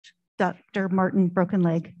Dr. Martin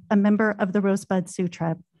Brokenleg, a member of the Rosebud Sioux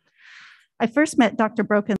tribe. I first met Dr.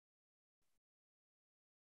 Brokenleg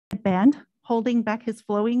band, holding back his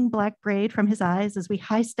flowing black braid from his eyes as we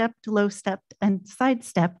high-stepped, low-stepped, and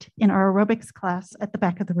sidestepped in our aerobics class at the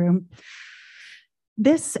back of the room.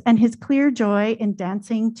 This and his clear joy in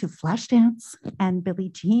dancing to Flashdance and Billie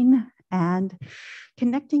Jean and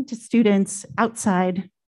connecting to students outside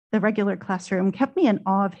the regular classroom kept me in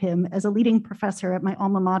awe of him as a leading professor at my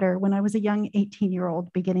alma mater when I was a young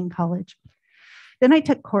 18-year-old beginning college. Then I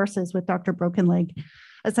took courses with Dr. Brokenleg,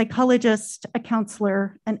 a psychologist, a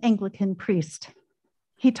counselor, an Anglican priest.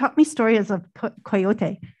 He taught me stories of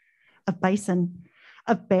coyote, of bison,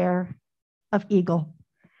 of bear, of eagle,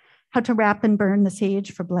 how to wrap and burn the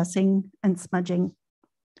sage for blessing and smudging,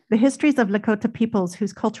 the histories of Lakota peoples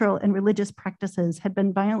whose cultural and religious practices had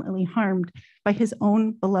been violently harmed by his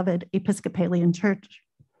own beloved Episcopalian church,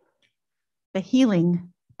 the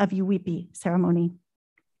healing of Uwipi ceremony.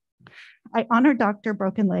 I honor Dr.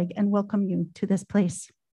 Brokenleg and welcome you to this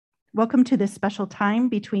place. Welcome to this special time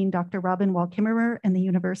between Dr. Robin Wall Kimmerer and the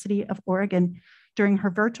University of Oregon during her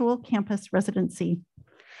virtual campus residency.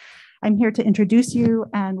 I'm here to introduce you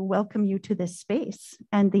and welcome you to this space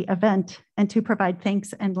and the event and to provide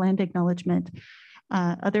thanks and land acknowledgement.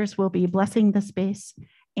 Others will be blessing the space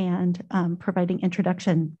and providing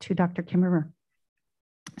introduction to Dr. Kimmerer.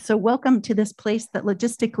 So welcome to this place that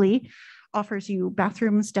logistically offers you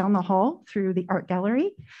bathrooms down the hall through the art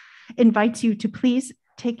gallery, invites you to please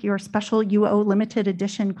take your special UO limited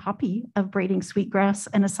edition copy of Braiding Sweetgrass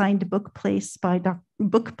and a signed book plate by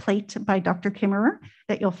Dr. Kimmerer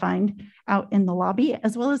that you'll find out in the lobby,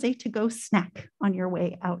 as well as a to-go snack on your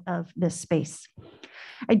way out of this space.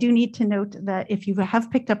 I do need to note that if you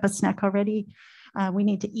have picked up a snack already, we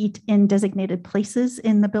need to eat in designated places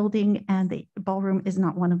in the building, and the ballroom is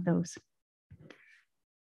not one of those.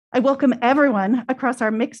 I welcome everyone across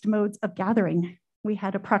our mixed modes of gathering. We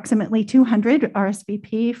had approximately 200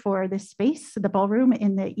 RSVP for this space, the ballroom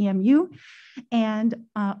in the EMU, and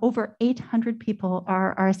over 800 people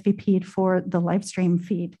are RSVP'd for the live stream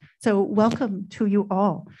feed. So welcome to you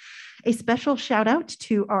all. A special shout out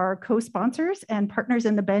to our co-sponsors and partners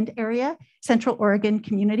in the Bend area, Central Oregon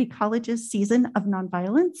Community College's Season of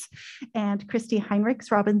Nonviolence, and Christy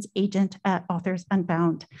Heinrichs, Robin's agent at Authors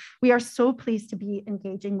Unbound. We are so pleased to be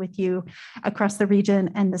engaging with you across the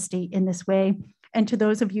region and the state in this way. And to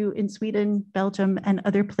those of you in Sweden, Belgium, and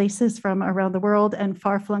other places from around the world and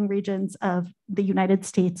far-flung regions of the United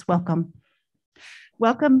States, welcome.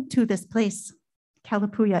 Welcome to this place,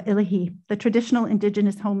 Kalapuya Ilihi, the traditional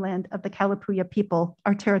indigenous homeland of the Kalapuya people,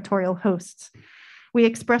 our territorial hosts. We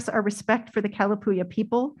express our respect for the Kalapuya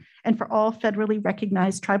people and for all federally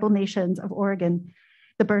recognized tribal nations of Oregon,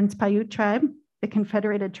 the Burns Paiute tribe, the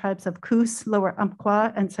Confederated Tribes of Coos, Lower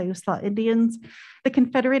Umpqua, and Siuslaw Indians, the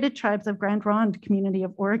Confederated Tribes of Grand Ronde Community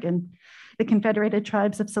of Oregon, the Confederated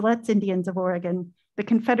Tribes of Siletz Indians of Oregon, the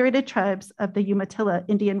Confederated Tribes of the Umatilla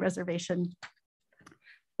Indian Reservation,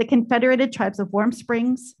 the Confederated Tribes of Warm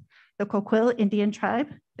Springs, the Coquille Indian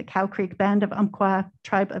Tribe, the Cow Creek Band of Umpqua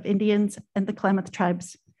Tribe of Indians, and the Klamath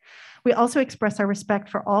Tribes. We also express our respect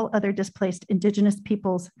for all other displaced Indigenous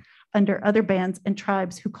peoples under other bands and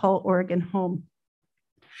tribes who call Oregon home.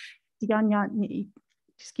 Dianya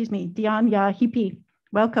Hipi,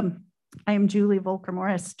 welcome. I am Julie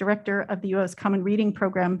Volker-Morris, Director of the U.S. Common Reading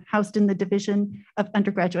Program, housed in the Division of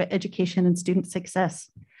Undergraduate Education and Student Success.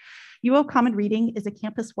 UO Common Reading is a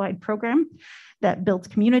campus-wide program that builds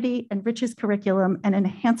community, enriches curriculum, and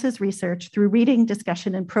enhances research through reading,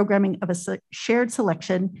 discussion, and programming of a shared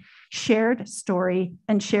selection, shared story,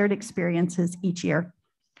 and shared experiences each year.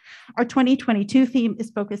 Our 2022 theme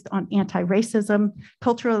is focused on anti-racism,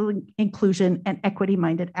 cultural inclusion, and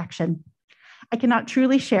equity-minded action. I cannot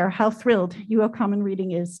truly share how thrilled UO Common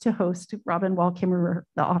Reading is to host Robin Wall Kimmerer,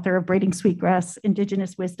 the author of Braiding Sweetgrass,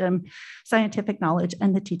 Indigenous Wisdom, Scientific Knowledge,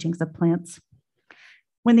 and the Teachings of Plants.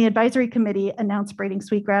 When the advisory committee announced Braiding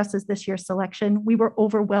Sweetgrass as this year's selection, we were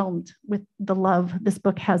overwhelmed with the love this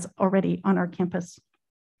book has already on our campus.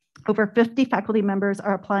 Over 50 faculty members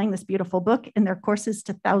are applying this beautiful book in their courses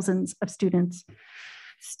to thousands of students.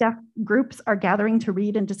 Staff groups are gathering to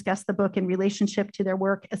read and discuss the book in relationship to their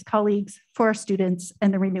work as colleagues, for our students,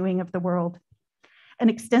 and the renewing of the world. An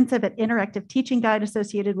extensive and interactive teaching guide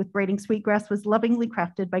associated with Braiding Sweetgrass was lovingly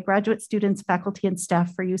crafted by graduate students, faculty, and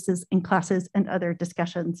staff for uses in classes and other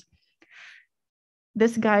discussions.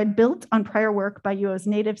 This guide built on prior work by UO's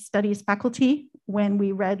Native Studies faculty when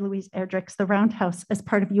we read Louise Erdrich's The Roundhouse as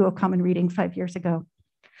part of UO Common Reading 5 years ago.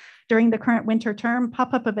 During the current winter term,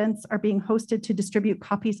 pop-up events are being hosted to distribute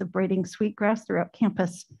copies of Braiding Sweetgrass throughout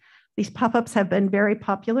campus. These pop-ups have been very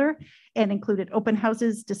popular and included open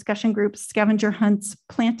houses, discussion groups, scavenger hunts,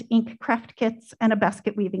 plant ink craft kits, and a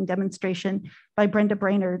basket weaving demonstration by Brenda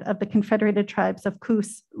Brainerd of the Confederated Tribes of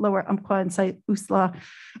Coos, Lower Umpqua, and Usla,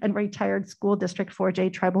 and retired School District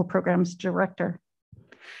 4J Tribal Programs Director.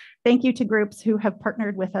 Thank you to groups who have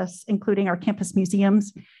partnered with us, including our campus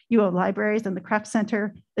museums, UO Libraries and the Craft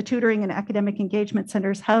Center, the Tutoring and Academic Engagement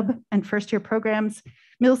Center's Hub and first-year programs,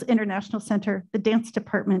 Mills International Center, the Dance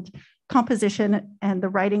Department, Composition and the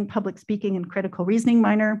Writing, Public Speaking, and Critical Reasoning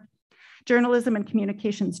minor, Journalism and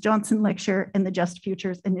Communications Johnson Lecture, and the Just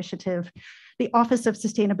Futures Initiative, the Office of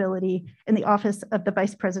Sustainability, and the Office of the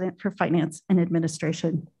Vice President for Finance and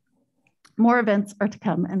Administration. More events are to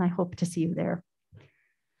come, and I hope to see you there.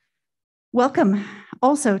 Welcome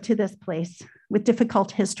also to this place with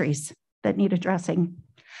difficult histories that need addressing.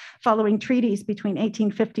 Following treaties between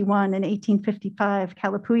 1851 and 1855,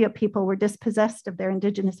 Kalapuya people were dispossessed of their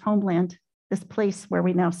indigenous homeland, this place where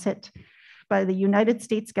we now sit, by the United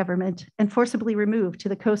States government and forcibly removed to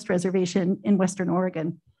the Coast Reservation in Western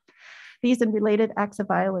Oregon. These and related acts of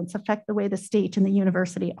violence affect the way the state and the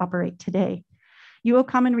university operate today. UO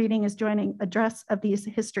Common Reading is joining address of these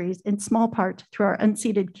histories in small part through our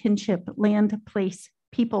unceded kinship land, place,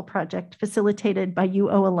 people project facilitated by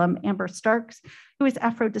UO alum Amber Starks, who is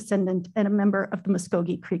Afro-descendant and a member of the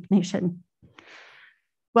Muskogee Creek Nation.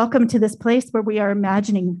 Welcome to this place where we are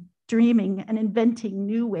imagining, dreaming, and inventing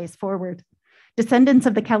new ways forward. Descendants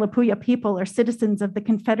of the Kalapuya people are citizens of the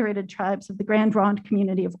Confederated Tribes of the Grand Ronde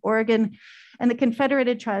Community of Oregon and the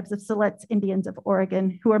Confederated Tribes of Siletz Indians of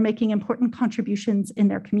Oregon, who are making important contributions in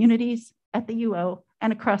their communities, at the UO,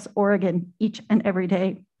 and across Oregon each and every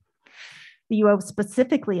day. The UO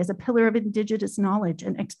specifically is a pillar of Indigenous knowledge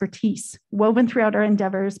and expertise, woven throughout our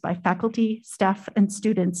endeavors by faculty, staff, and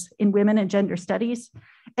students in women and gender studies,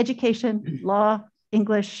 education, law,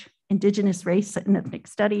 English, Indigenous race and ethnic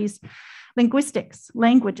studies, linguistics,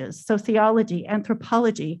 languages, sociology,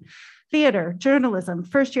 anthropology, theater, journalism,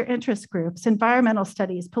 first-year interest groups, environmental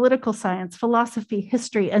studies, political science, philosophy,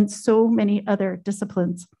 history, and so many other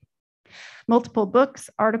disciplines. Multiple books,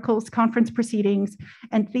 articles, conference proceedings,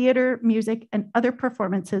 and theater, music, and other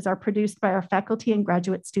performances are produced by our faculty and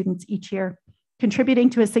graduate students each year, contributing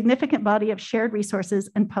to a significant body of shared resources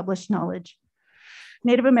and published knowledge.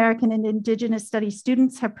 Native American and Indigenous Studies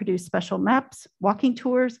students have produced special maps, walking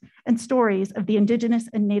tours, and stories of the Indigenous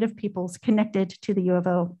and Native peoples connected to the U of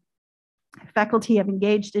O. Faculty have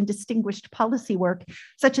engaged in distinguished policy work,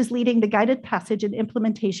 such as leading the guided passage and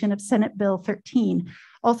implementation of Senate Bill 13,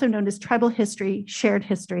 also known as Tribal History, Shared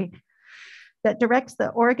History, that directs the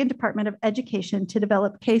Oregon Department of Education to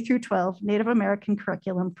develop K-12 Native American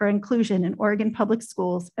curriculum for inclusion in Oregon public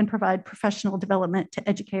schools and provide professional development to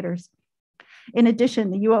educators. In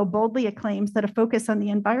addition, the UO boldly acclaims that a focus on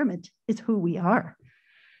the environment is who we are,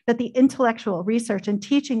 that the intellectual, research, and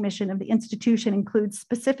teaching mission of the institution includes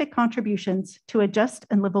specific contributions to a just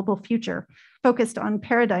and livable future, focused on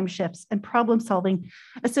paradigm shifts and problem solving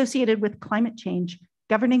associated with climate change,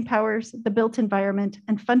 governing powers, the built environment,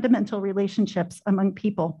 and fundamental relationships among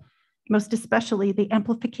people, most especially the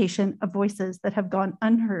amplification of voices that have gone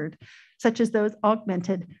unheard, such as those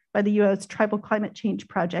augmented by the UO's Tribal Climate Change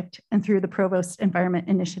Project and through the Provost Environment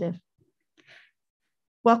Initiative.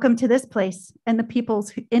 Welcome to this place and the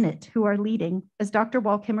peoples in it who are leading, as Dr.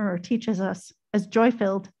 Wall Kimmerer teaches us, as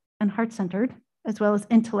joy-filled and heart-centered, as well as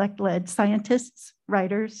intellect-led scientists,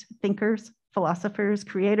 writers, thinkers, philosophers,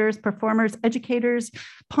 creators, performers, educators,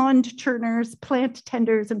 pond churners, plant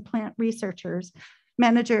tenders, and plant researchers,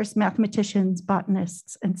 managers, mathematicians,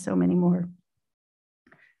 botanists, and so many more.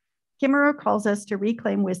 Kimmerer calls us to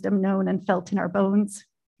reclaim wisdom known and felt in our bones,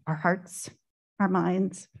 our hearts, our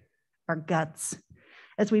minds, our guts,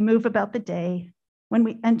 as we move about the day, when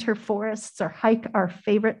we enter forests or hike our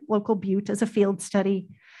favorite local butte as a field study,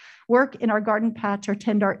 work in our garden patch or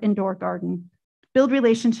tend our indoor garden, build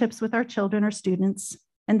relationships with our children or students,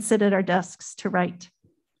 and sit at our desks to write.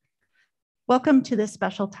 Welcome to this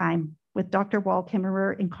special time with Dr. Wall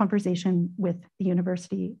Kimmerer in conversation with the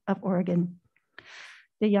University of Oregon.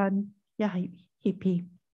 Dayan Yahipi.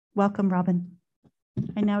 Welcome, Robin.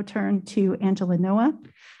 I now turn to Angela Noah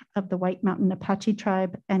of the White Mountain Apache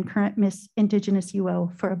Tribe and current Miss Indigenous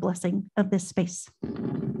UO for a blessing of this space.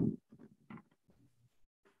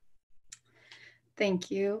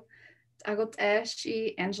 Thank you.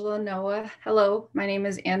 Angela Noah. Hello, my name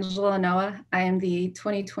is Angela Noah. I am the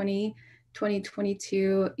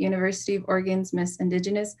 2020-2022 University of Oregon's Miss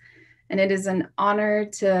Indigenous, and it is an honor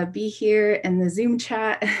to be here in the Zoom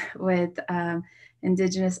chat with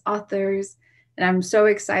Indigenous authors And I'm so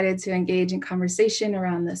excited to engage in conversation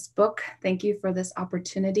around this book. Thank you for this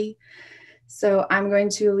opportunity. So I'm going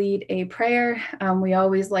to lead a prayer. We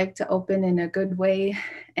always like to open in a good way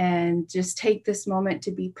and just take this moment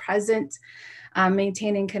to be present,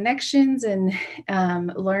 maintaining connections and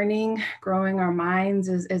learning, growing our minds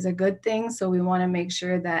is a good thing. So we want to make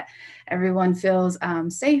sure that everyone feels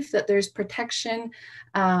safe, that there's protection,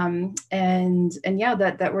 and yeah,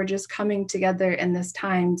 that we're just coming together in this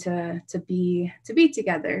time to be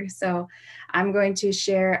together. So I'm going to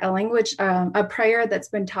share a language, a prayer that's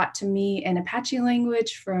been taught to me in Apache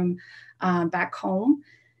language from back home.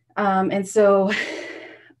 And so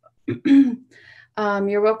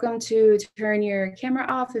you're welcome to turn your camera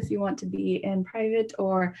off if you want to be in private,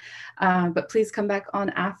 or but please come back on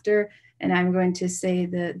after, and I'm going to say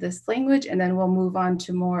this language, and then we'll move on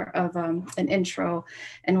to more of an intro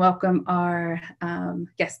and welcome our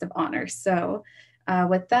guest of honor. So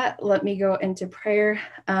with that, let me go into prayer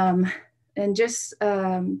and just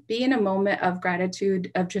be in a moment of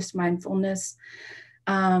gratitude, of just mindfulness.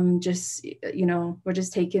 Just, you know, we're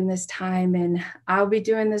just taking this time, and I'll be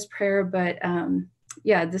doing this prayer, but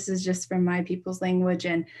yeah, this is just from my people's language.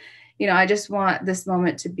 And, you know, I just want this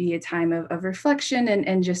moment to be a time of reflection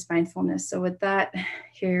and just mindfulness. So with that,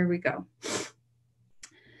 here we go.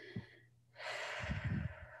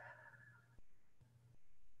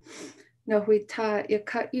 No huita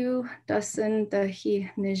yakatu dasan dahi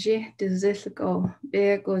neji dizilgo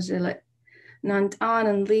begozile nantan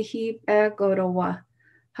and lihi begorowa.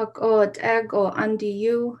 Hakod ego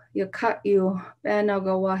andiyu yakatu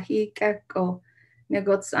benagawahi gecko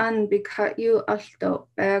negotsan bikatu alto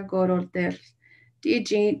begorodel.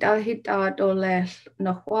 Diji dahita dolel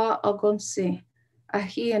nahwa agonsi.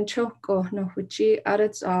 Ahi and choko nohuchi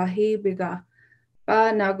arats ahi biga.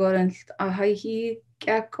 Ba nagoran ahi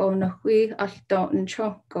gecko nahui alto and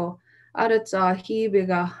choko. Arats ahi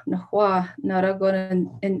biga nahwa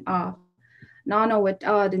naragoran in a. Nana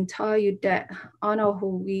witad and tayu det ano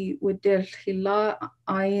who we would del hila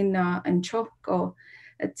aina and choko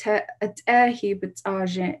at ehi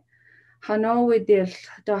bitaje hano with del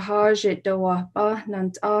da haje dawa ba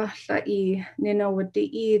nant lai nina with the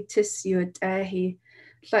e tissue at ehi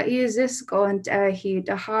lai zisko and ehi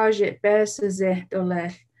da haje besaze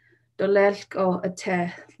dolel go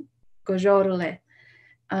ate gojorle.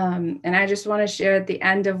 And I just want to share at the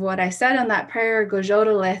end of what I said on that prayer,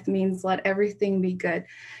 Gojodoleth means let everything be good.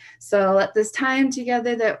 So let this time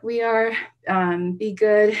together that we are be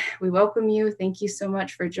good. We welcome you. Thank you so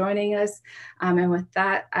much for joining us. And with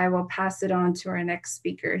that, I will pass it on to our next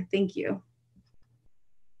speaker. Thank you.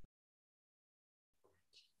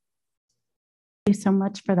 Thank you so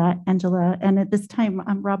much for that, Angela. And at this time,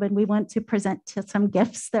 Robin, we want to present some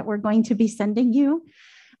gifts that we're going to be sending you.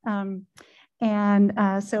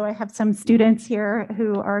 So I have some students here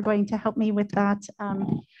who are going to help me with that.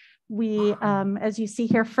 As you see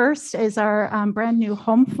here, first is our brand new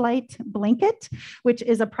home flight blanket, which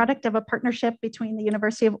is a product of a partnership between the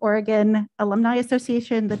University of Oregon Alumni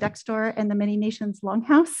Association, the Deck Store, and the Many Nations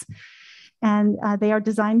Longhouse. And they are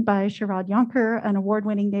designed by Sherrod Yonker, an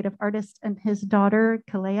award-winning Native artist, and his daughter,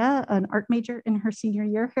 Kalea, an art major in her senior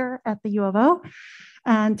year here at the U of O.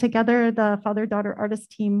 And together, the father-daughter artist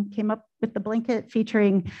team came up with the blanket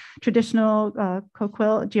featuring traditional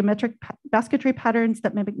coquill geometric basketry patterns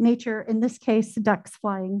that mimic nature, in this case, ducks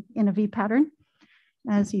flying in a V pattern,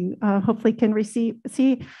 as you hopefully can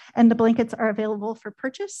see. And the blankets are available for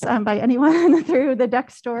purchase by anyone through the Deck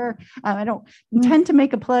Store. I don't intend to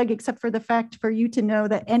make a plug except for the fact for you to know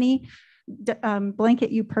that any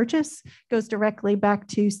blanket you purchase goes directly back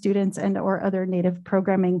to students and or other Native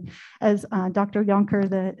programming. As Dr. Yonker,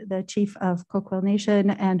 the chief of Coquille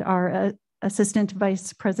Nation and our assistant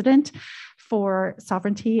vice president for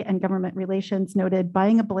sovereignty and government relations noted,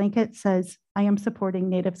 buying a blanket says, I am supporting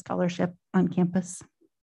Native scholarship on campus.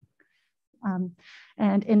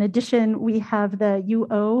 And in addition, we have the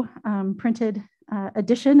UO printed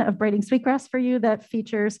edition of Braiding Sweetgrass for you that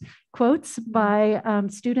features quotes by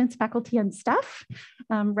students, faculty, and staff,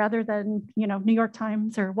 rather than, you know, New York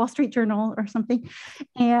Times or Wall Street Journal or something.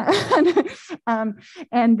 And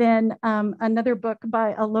then another book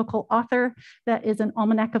by a local author that is an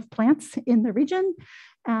almanac of plants in the region.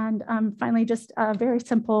 And finally, just a very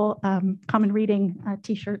simple common reading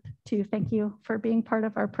t-shirt to thank you for being part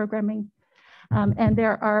of our programming. And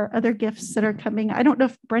there are other gifts that are coming. I don't know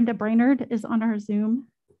if Brenda Brainerd is on our Zoom.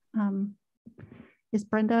 Is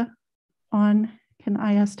Brenda on? Can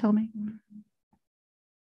IS tell me?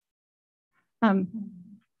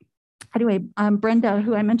 Anyway, Brenda,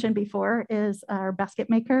 who I mentioned before, is our basket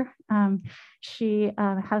maker. She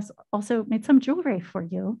has also made some jewelry for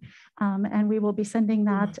you, and we will be sending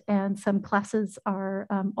that. And some classes are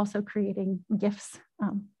also creating gifts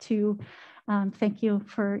to thank you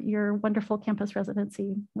for your wonderful campus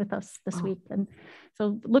residency with us this week. And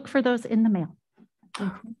so look for those in the mail.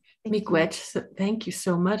 Miigwech, so thank you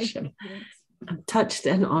so much. I'm touched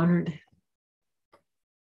and honored.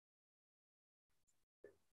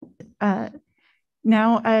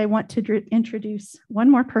 Now I want to introduce one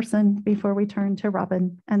more person before we turn to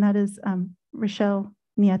Robin, and that is Rochelle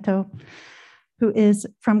Nieto, who is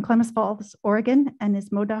from Klamath Falls, Oregon, and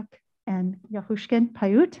is Modoc and Yahushkin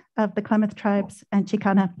Paiute of the Klamath tribes and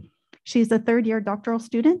Chicana. She's a third-year doctoral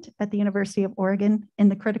student at the University of Oregon in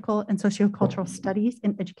the Critical and Sociocultural Studies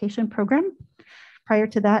in Education program. Prior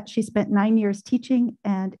to that, she spent 9 years teaching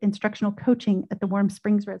and instructional coaching at the Warm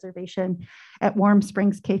Springs Reservation at Warm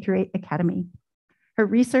Springs K-8 Academy. Her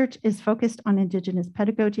research is focused on Indigenous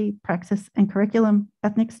pedagogy, praxis and curriculum,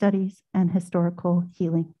 ethnic studies, and historical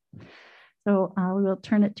healing. So we will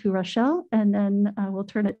turn it to Rochelle, and then we'll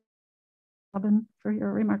turn it to Robin for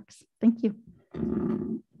your remarks. Thank you.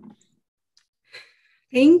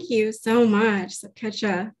 Thank you so much,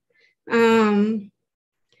 Sakecha.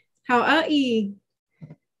 Hau'ai.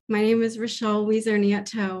 My name is Rochelle Weezer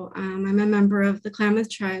Nieto. I'm a member of the Klamath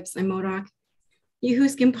tribes. I'm Modoc,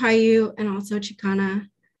 Yahushkin Paiute, and also Chicana.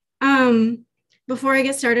 Before I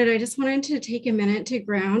get started, I just wanted to take a minute to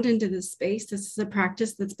ground into this space. This is a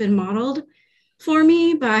practice that's been modeled for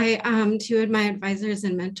me by two of my advisors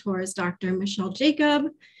and mentors, Dr. Michelle Jacob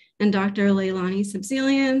and Dr. Leilani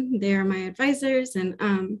Subzelian. They are my advisors,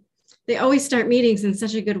 and they always start meetings in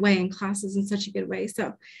such a good way and classes in such a good way.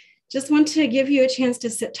 So just want to give you a chance to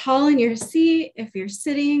sit tall in your seat. If you're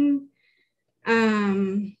sitting,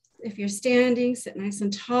 if you're standing, sit nice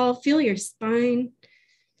and tall, feel your spine,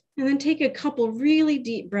 and then take a couple really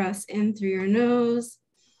deep breaths in through your nose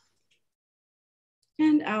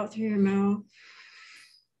and out through your mouth.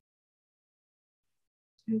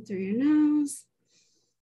 In through your nose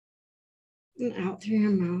and out through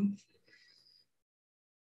your mouth.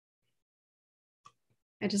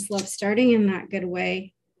 I just love starting in that good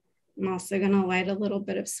way. I'm also going to light a little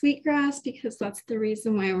bit of sweetgrass because that's the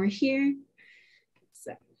reason why we're here.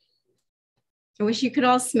 So I wish you could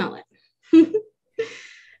all smell it.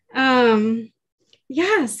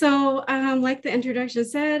 Yeah, so like the introduction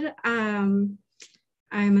said, I'm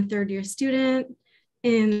a third-year student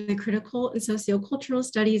in the Critical and Sociocultural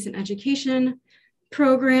Studies in Education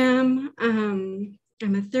program. I'm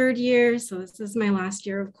a third year, so this is my last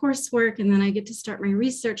year of coursework, and then I get to start my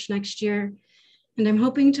research next year. And I'm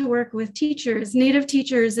hoping to work with teachers, Native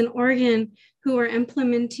teachers in Oregon who are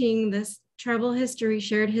implementing this Tribal History,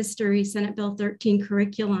 Shared History, Senate Bill 13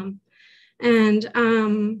 curriculum, and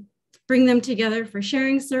bring them together for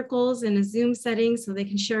sharing circles in a Zoom setting so they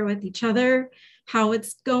can share with each other how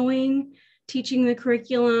it's going, teaching the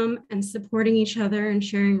curriculum and supporting each other and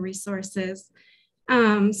sharing resources. So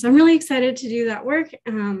I'm really excited to do that work.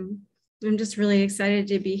 I'm just really excited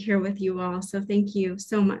to be here with you all. So thank you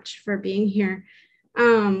so much for being here.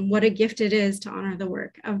 What a gift it is to honor the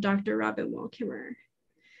work of Dr. Robin Wall Kimmerer.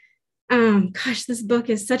 Gosh, this book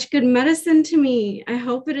is such good medicine to me. I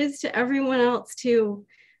hope it is to everyone else too.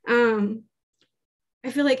 I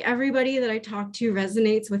feel like everybody that I talk to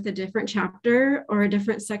resonates with a different chapter or a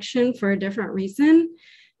different section for a different reason.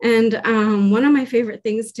 And one of my favorite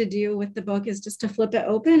things to do with the book is just to flip it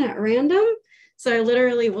open at random. So I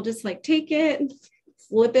literally will just like take it,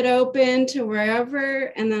 flip it open to wherever,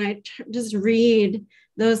 and then I just read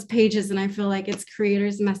those pages, and I feel like it's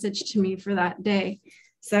creator's message to me for that day.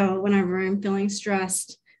 So whenever I'm feeling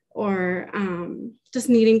stressed or just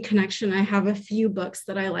needing connection, I have a few books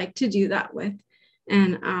that I like to do that with.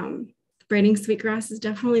 And Braiding Sweetgrass is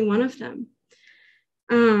definitely one of them.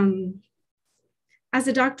 As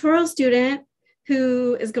a doctoral student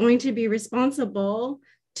who is going to be responsible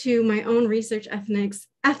to my own research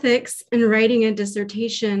ethics and writing a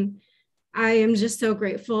dissertation, I am just so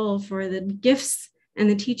grateful for the gifts and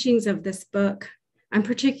the teachings of this book. I'm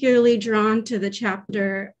particularly drawn to the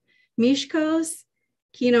chapter Mishkos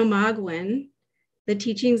Kinomagwin, the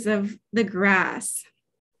teachings of the grass.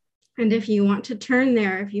 And if you want to turn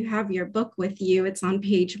there, if you have your book with you, it's on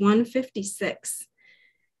page 156.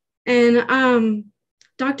 And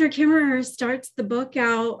Dr. Kimmerer starts the book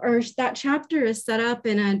out, or that chapter is set up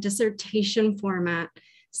in a dissertation format.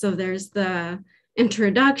 So there's the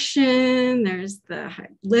introduction, there's the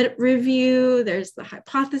lit review, there's the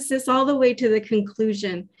hypothesis, all the way to the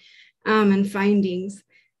conclusion and findings.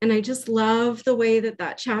 And I just love the way that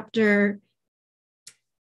that chapter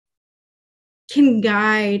can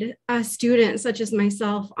guide students such as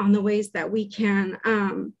myself on the ways that we can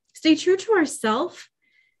stay true to ourselves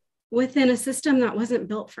within a system that wasn't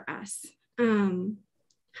built for us.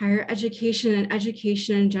 Higher education and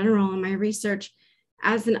education in general, in my research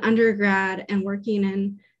as an undergrad and working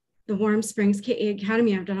in the Warm Springs KA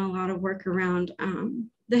Academy, I've done a lot of work around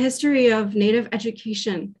the history of Native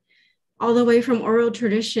education, all the way from oral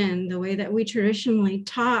tradition, the way that we traditionally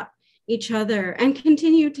taught each other and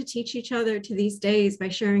continue to teach each other to these days by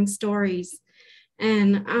sharing stories,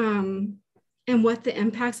 and what the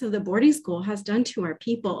impacts of the boarding school has done to our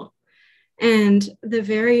people, and the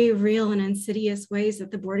very real and insidious ways that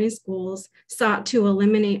the boarding schools sought to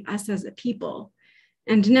eliminate us as a people.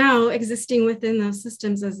 And now, existing within those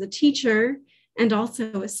systems as a teacher and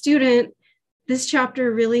also a student, this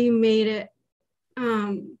chapter really made it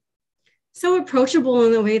so approachable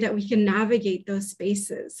in the way that we can navigate those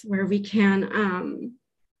spaces where we can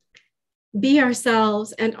be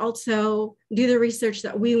ourselves and also do the research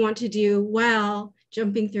that we want to do while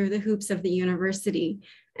jumping through the hoops of the university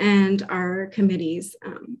and our committees.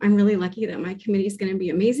 I'm really lucky that my committee is going to be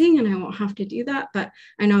amazing and I won't have to do that, but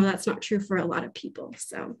I know that's not true for a lot of people.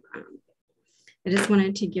 So I just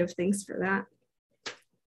wanted to give thanks for that.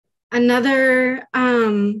 Another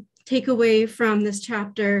takeaway from this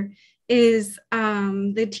chapter is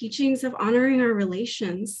the teachings of honoring our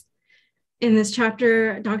relations. In this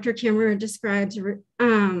chapter, Dr. Kimmerer describes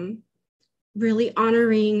really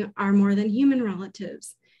honoring our more than human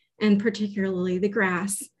relatives, and particularly the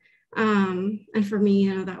grass. And for me,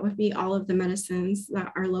 that would be all of the medicines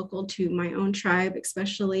that are local to my own tribe,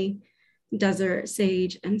 especially desert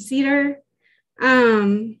sage and cedar.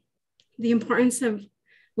 The importance of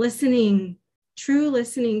listening, true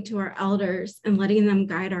listening to our elders and letting them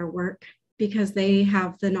guide our work because they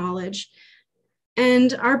have the knowledge,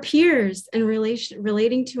 and our peers and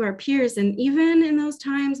relating to our peers. And even in those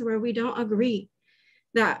times where we don't agree,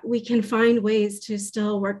 that we can find ways to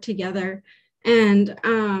still work together and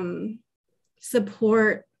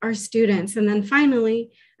support our students. And then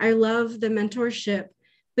finally, I love the mentorship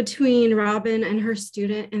between Robin and her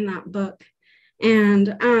student in that book.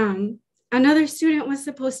 And another student was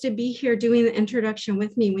supposed to be here doing the introduction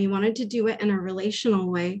with me. We wanted to do it in a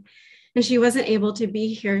relational way, and she wasn't able to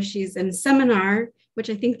be here. She's in seminar, which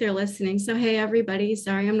I think they're listening. So, hey, everybody,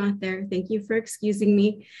 sorry I'm not there. Thank you for excusing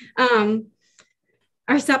me.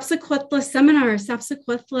 Our Sapsaquatla seminar,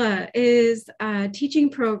 Sapsaquatla is a teaching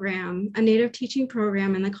program, a Native teaching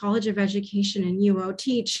program in the College of Education in UO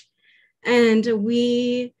Teach. And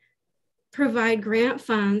we provide grant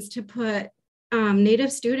funds to put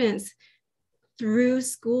Native students through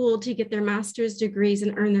school to get their master's degrees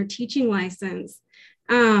and earn their teaching license.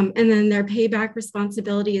 And then their payback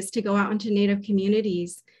responsibility is to go out into Native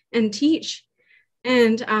communities and teach.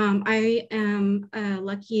 And I am a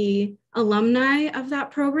lucky alumni of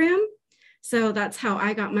that program. So that's how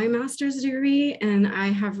I got my master's degree. And I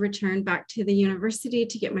have returned back to the university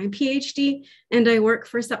to get my PhD. And I work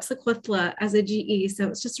for Sapsaquatla as a GE. So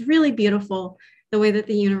it's just really beautiful the way that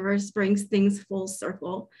the universe brings things full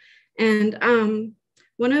circle. And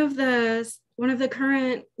one of the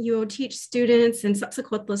current UO Teach students and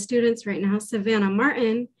Sapsaquatla students right now, Savannah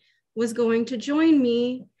Martin, was going to join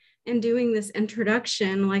me in doing this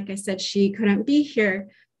introduction. Like I said, she couldn't be here,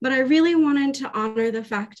 but I really wanted to honor the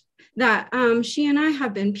fact that she and I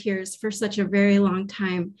have been peers for such a very long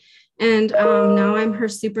time. And now I'm her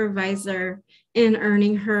supervisor in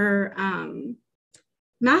earning her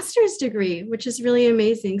master's degree, which is really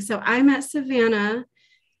amazing. So I met Savannah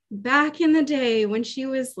back in the day when she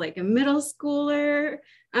was like a middle schooler,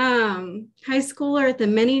 high schooler at the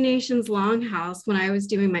Many Nations Longhouse when I was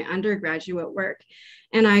doing my undergraduate work.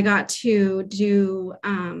 And I got to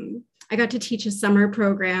teach a summer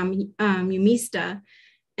program, UMISTA,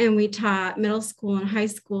 and we taught middle school and high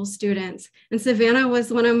school students. And Savannah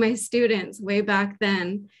was one of my students way back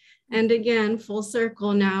then. And again, full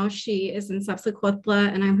circle, now she is in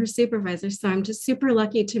Sapsaquatla and I'm her supervisor. So I'm just super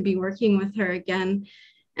lucky to be working with her again.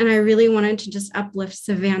 And I really wanted to just uplift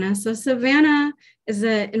Savannah. So Savannah is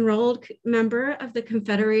an enrolled member of the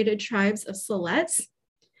Confederated Tribes of Siletz.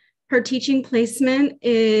 Her teaching placement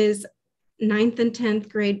is 9th and 10th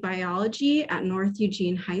grade biology at North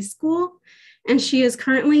Eugene High School. And she is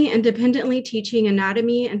currently independently teaching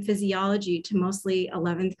anatomy and physiology to mostly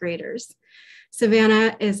 11th graders.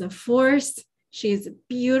 Savannah is a force. She's a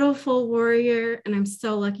beautiful warrior, and I'm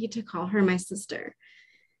so lucky to call her my sister.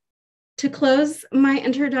 To close my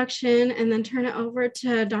introduction and then turn it over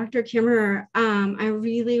to Dr. Kimmerer, I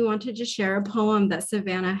really wanted to share a poem that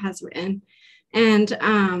Savannah has written.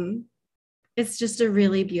 And it's just a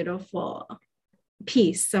really beautiful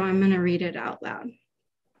piece, so I'm going to read it out loud.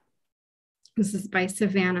 This is by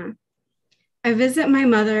Savannah. I visit my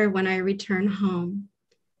mother when I return home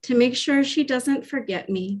to make sure she doesn't forget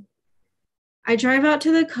me. I drive out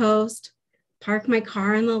to the coast, park my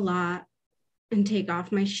car in the lot, and take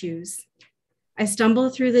off my shoes. I stumble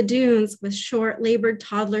through the dunes with short, labored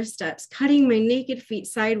toddler steps, cutting my naked feet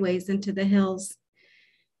sideways into the hills.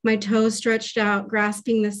 My toes stretched out,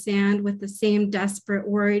 grasping the sand with the same desperate,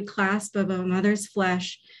 worried clasp of a mother's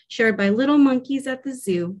flesh shared by little monkeys at the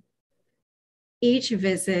zoo. Each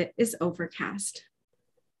visit is overcast.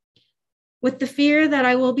 With the fear that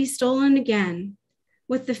I will be stolen again,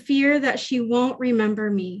 with the fear that she won't remember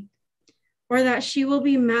me, or that she will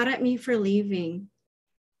be mad at me for leaving.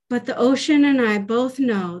 But the ocean and I both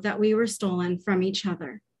know that we were stolen from each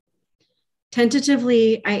other.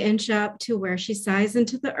 Tentatively, I inch up to where she sighs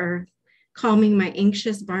into the earth, calming my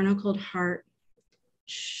anxious, barnacled heart.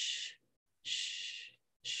 Shh, shh,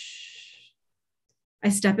 shh. I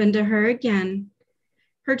step into her again.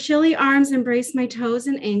 Her chilly arms embrace my toes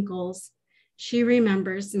and ankles. She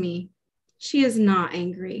remembers me. She is not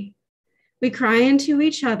angry. We cry into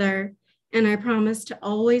each other, and I promise to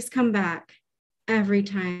always come back every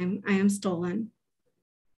time I am stolen.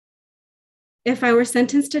 If I were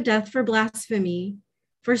sentenced to death for blasphemy,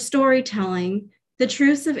 for storytelling, the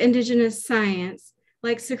truths of Indigenous science,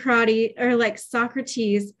 like Socrates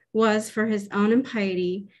was for his own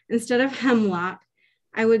impiety, instead of hemlock,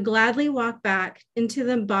 I would gladly walk back into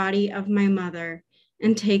the body of my mother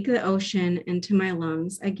and take the ocean into my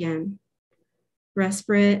lungs again.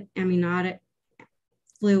 Respirate, amniotic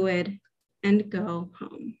fluid, and go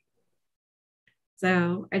home.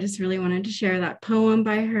 So I just really wanted to share that poem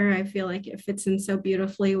by her. I feel like it fits in so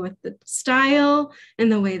beautifully with the style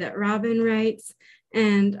and the way that Robin writes.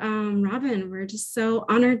 And Robin, we're just so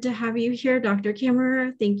honored to have you here, Dr.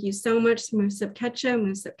 Kimmerer. Thank you so much. Musip Ketcha,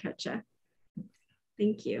 Musip Ketcha.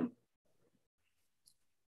 Thank you.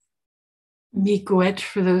 Miigwech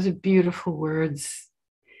for those beautiful words,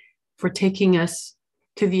 for taking us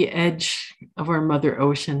to the edge of our Mother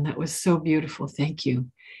Ocean. That was so beautiful. Thank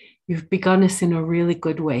you. You've begun us in a really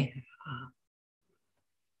good way.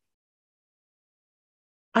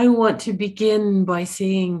 I want to begin by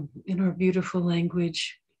saying in our beautiful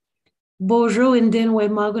language, Bonjour Indenwe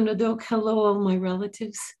Magunadok, hello all my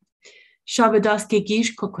relatives. Shabadaske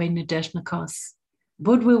gish kokwe nadeshnakas.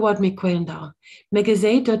 Budwe wad mi kwenda.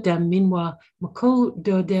 Megaze do dem minwa mako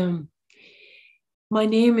do dem. My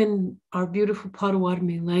name in our beautiful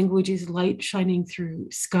Potawatomi language is Light Shining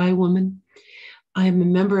Through Sky Woman. I am a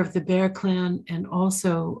member of the Bear Clan and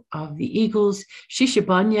also of the Eagles.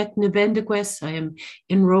 Shishibanyak Nebendegwes. I am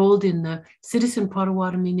enrolled in the Citizen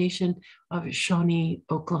Potawatomi Nation of Shawnee,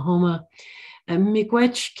 Oklahoma. And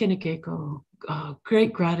Miigwech Kinekeko.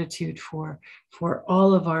 Great gratitude for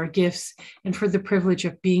all of our gifts and for the privilege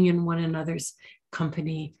of being in one another's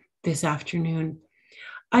company this afternoon.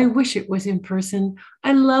 I wish it was in person.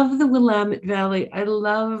 I love the Willamette Valley. I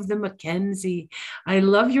love the Mackenzie. I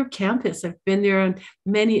love your campus. I've been there on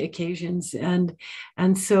many occasions. And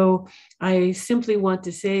so I simply want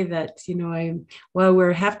to say that, while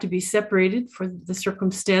we have to be separated for the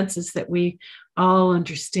circumstances that we all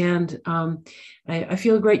understand, I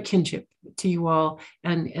feel a great kinship to you all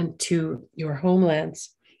and to your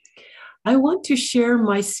homelands. I want to share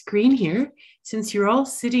my screen here since you're all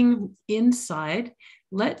sitting inside.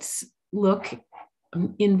 Let's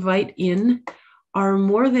invite in our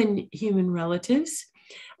more than human relatives,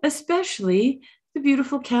 especially the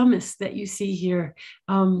beautiful camas that you see here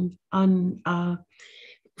from not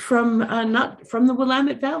from the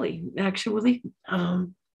Willamette Valley, actually.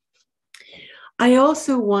 I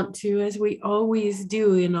also want to, as we always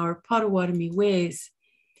do in our Potawatomi ways,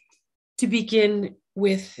 to begin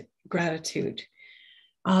with gratitude.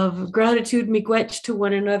 Of gratitude, miigwech, to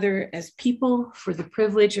one another as people for the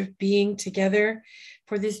privilege of being together,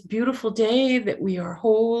 for this beautiful day that we are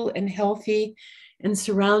whole and healthy and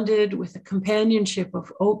surrounded with the companionship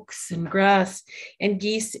of oaks and grass and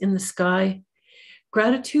geese in the sky.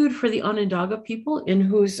 Gratitude for the Onondaga people in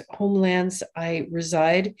whose homelands I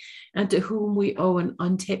reside and to whom we owe an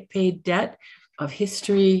unpaid debt of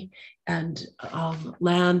history and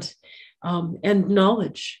land and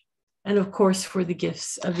knowledge. And of course, for the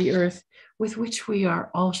gifts of the earth with which we are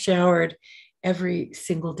all showered every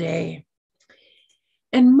single day.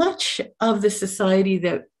 And much of the society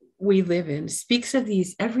that we live in speaks of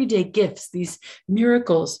these everyday gifts, these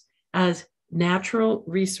miracles, as natural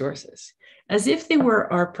resources, as if they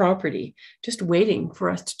were our property, just waiting for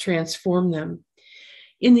us to transform them.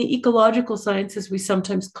 In the ecological sciences, we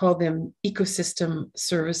sometimes call them ecosystem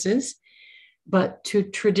services, but to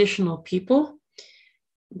traditional people,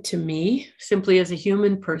 to me, simply as a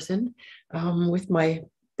human person, with my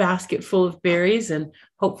basket full of berries and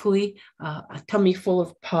hopefully a tummy full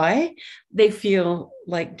of pie, they feel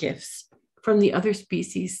like gifts from the other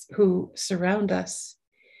species who surround us.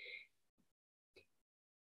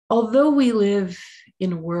 Although we live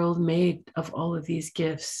in a world made of all of these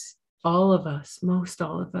gifts, all of us, most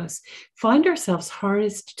all of us, find ourselves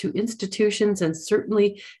harnessed to institutions and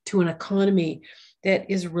certainly to an economy that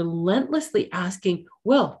is relentlessly asking,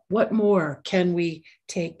 well, what more can we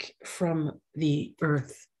take from the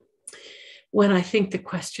earth? When I think the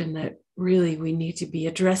question that really we need to be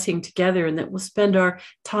addressing together and that we'll spend our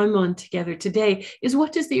time on together today is,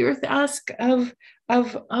 what does the earth ask of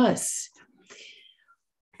us?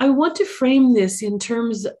 I want to frame this in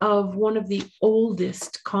terms of one of the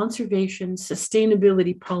oldest conservation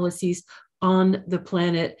sustainability policies on the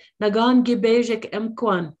planet, Nagan Gibejik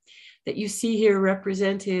Emkwan, that you see here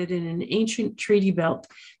represented in an ancient treaty belt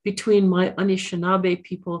between my Anishinaabe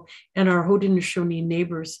people and our Haudenosaunee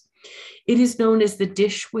neighbors. It is known as the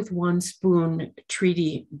Dish with One Spoon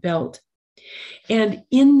Treaty Belt. And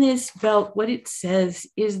in this belt, what it says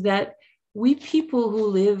is that we people who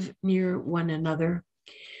live near one another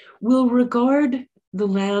will regard the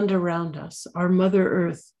land around us, our Mother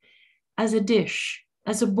Earth, as a dish,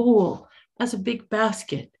 as a bowl, as a big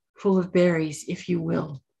basket full of berries, if you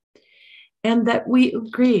will. And that we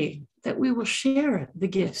agree that we will share the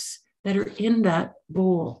gifts that are in that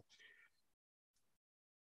bowl,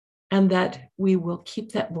 and that we will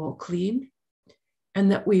keep that bowl clean,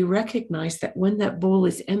 and that we recognize that when that bowl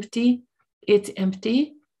is empty, it's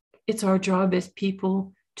empty. It's our job as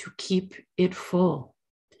people to keep it full.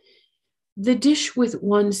 The Dish with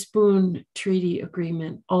One Spoon Treaty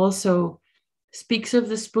Agreement also speaks of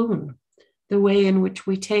the spoon, the way in which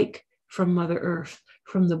we take from Mother Earth,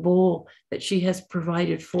 from the bowl that she has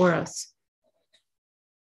provided for us.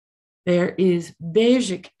 There is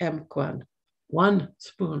Bejik Emkwan, one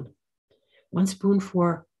spoon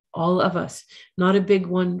for all of us, not a big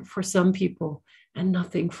one for some people and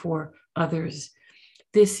nothing for others.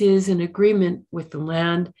 This is an agreement with the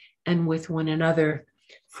land and with one another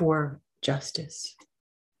for justice.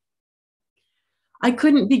 I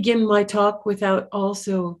couldn't begin my talk without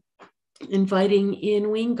also inviting in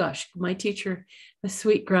Wingush, my teacher, the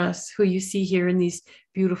Sweetgrass, who you see here in these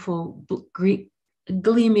beautiful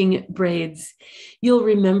gleaming braids. You'll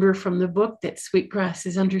remember from the book that Sweetgrass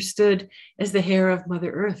is understood as the hair of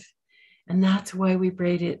Mother Earth. And that's why we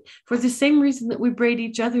braid it, for the same reason that we braid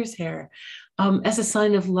each other's hair, as a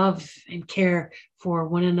sign of love and care for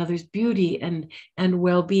one another's beauty and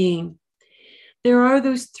well-being. There are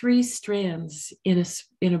those three strands in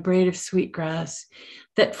a braid of sweetgrass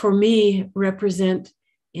that for me represent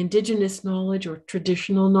Indigenous knowledge or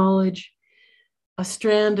traditional knowledge, a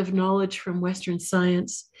strand of knowledge from Western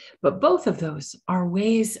science, but both of those are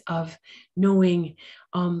ways of knowing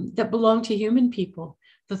that belong to human people.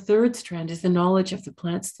 The third strand is the knowledge of the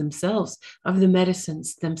plants themselves, of the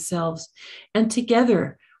medicines themselves. And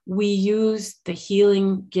together, we use the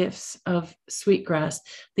healing gifts of sweetgrass,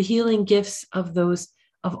 the healing gifts of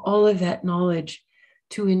all of that knowledge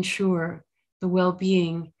to ensure the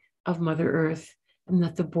well-being of Mother Earth and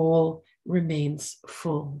that the bowl remains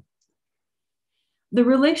full. The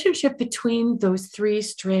relationship between those three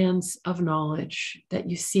strands of knowledge that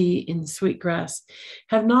you see in sweetgrass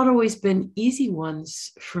have not always been easy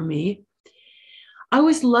ones for me. I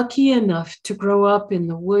was lucky enough to grow up in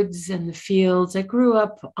the woods and the fields. I grew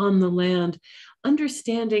up on the land,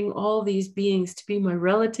 understanding all these beings to be my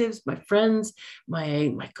relatives, my friends,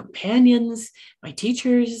 my companions, my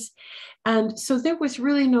teachers. And so there was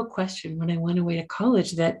really no question when I went away to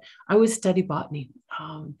college that I would study botany.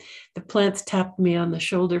 The plants tapped me on the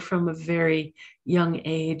shoulder from a very young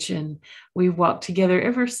age, and we walked together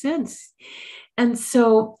ever since. And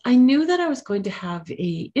so I knew that I was going to have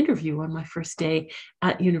an interview on my first day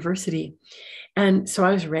at university. And so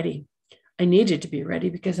I was ready. I needed to be ready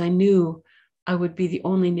because I knew I would be the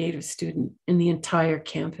only Native student in the entire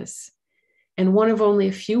campus and one of only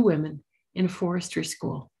a few women in a forestry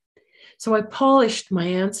school. So I polished my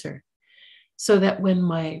answer so that when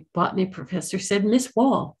my botany professor said, "Miss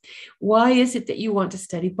Wall, why is it that you want to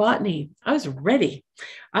study botany?" I was ready.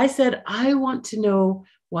 I said, "I want to know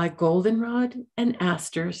why goldenrod and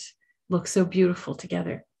asters look so beautiful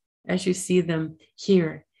together, as you see them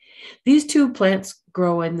here. These two plants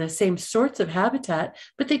grow in the same sorts of habitat,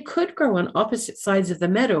 but they could grow on opposite sides of the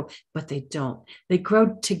meadow, but they don't. They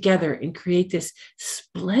grow together and create this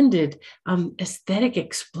splendid aesthetic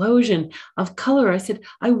explosion of color." I said,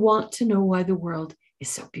 "I want to know why the world is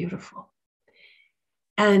so beautiful."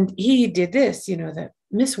 And he did this, that,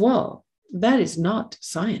 "Miss Wall, that is not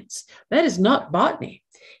science. That is not botany.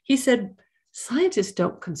 He said, scientists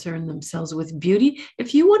don't concern themselves with beauty.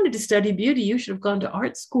 If you wanted to study beauty, you should have gone to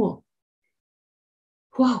art school.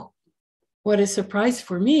 Whoa, what a surprise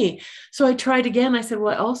for me. So I tried again. I said,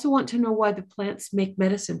 well, I also want to know why the plants make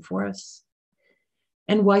medicine for us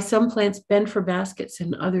and why some plants bend for baskets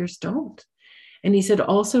and others don't. And he said,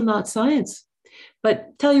 also not science.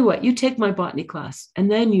 But tell you what, you take my botany class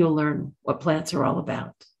and then you'll learn what plants are all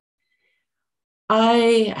about.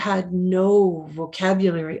 I had no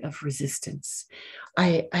vocabulary of resistance.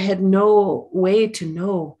 I had no way to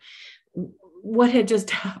know what had just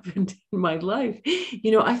happened in my life.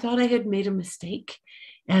 You know, I thought I had made a mistake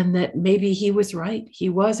and that maybe he was right. He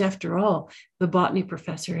was, after all, the botany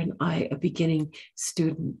professor and I, a beginning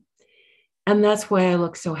student. And that's why I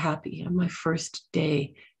look so happy on my first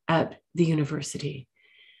day at the university.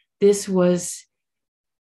 This was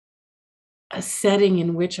a setting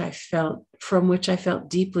in which from which I felt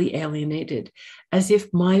deeply alienated, as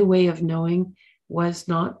if my way of knowing was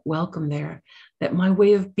not welcome there, that my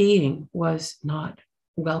way of being was not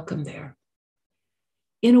welcome there.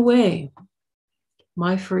 In a way,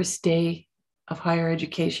 my first day of higher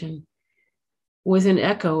education was an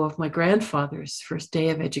echo of my grandfather's first day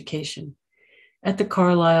of education at the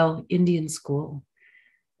Carlisle Indian School,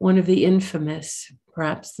 one of the infamous,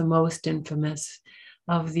 perhaps the most infamous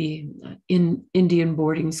of the Indian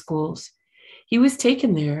boarding schools. He was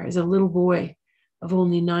taken there as a little boy of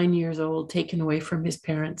only 9 years old, taken away from his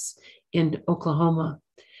parents in Oklahoma,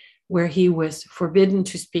 where he was forbidden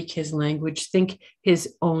to speak his language, think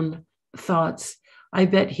his own thoughts. I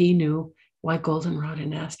bet he knew why goldenrod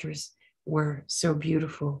and asters were so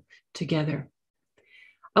beautiful together.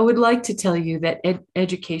 I would like to tell you that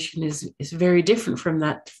education is very different from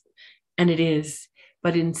that, and it is.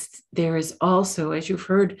 But there is also, as you've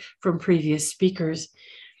heard from previous speakers,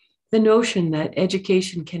 the notion that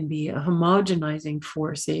education can be a homogenizing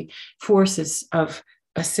forces of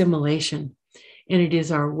assimilation. And it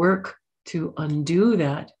is our work to undo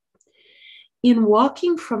that. In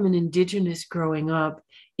walking from an Indigenous growing up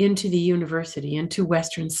into the university, into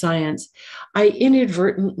Western science, I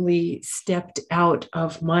inadvertently stepped out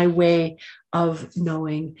of my way of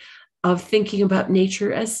knowing, of thinking about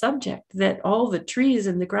nature as subject, that all the trees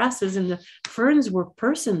and the grasses and the ferns were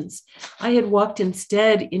persons. I had walked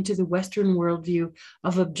instead into the Western worldview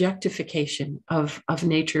of objectification of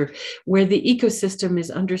nature, where the ecosystem is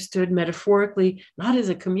understood metaphorically, not as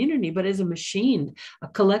a community, but as a machine, a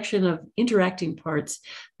collection of interacting parts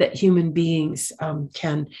that human beings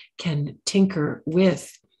can tinker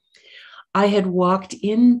with. I had walked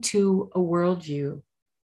into a worldview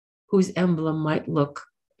whose emblem might look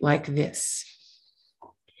like this.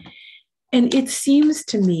 And it seems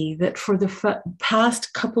to me that for the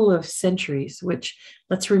past couple of centuries, which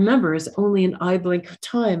let's remember is only an eye blink of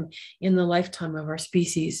time in the lifetime of our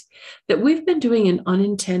species, that we've been doing an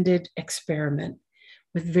unintended experiment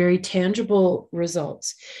with very tangible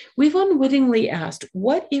results. We've unwittingly asked,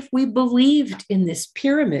 what if we believed in this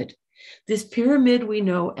pyramid we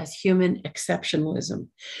know as human exceptionalism?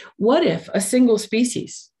 What if a single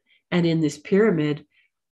species, and in this pyramid,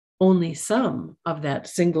 only some of that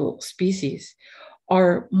single species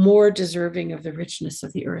are more deserving of the richness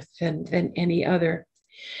of the earth than any other?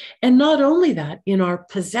 And not only that, in our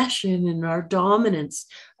possession and our dominance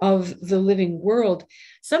of the living world,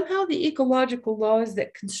 somehow the ecological laws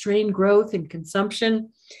that constrain growth and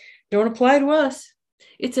consumption don't apply to us.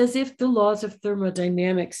 It's as if the laws of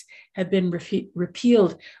thermodynamics had been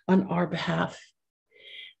repealed on our behalf.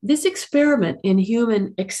 This experiment in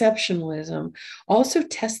human exceptionalism also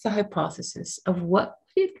tests the hypothesis of what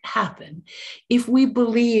would happen if we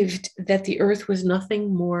believed that the earth was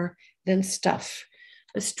nothing more than stuff,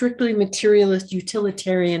 a strictly materialist,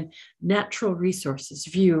 utilitarian, natural resources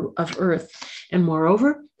view of earth, and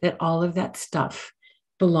moreover, that all of that stuff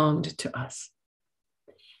belonged to us.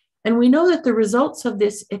 And we know that the results of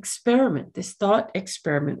this experiment, this thought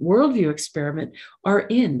experiment, worldview experiment, are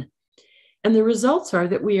in. And the results are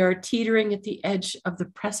that we are teetering at the edge of the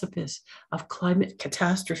precipice of climate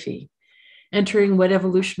catastrophe, entering what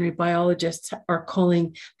evolutionary biologists are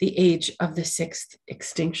calling the age of the sixth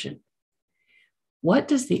extinction. What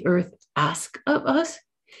does the earth ask of us?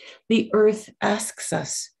 The earth asks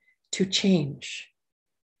us to change.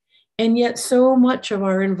 And yet so much of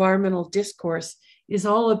our environmental discourse is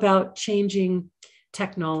all about changing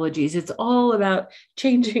technologies. It's all about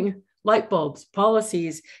changing light bulbs,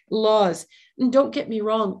 policies, laws. And don't get me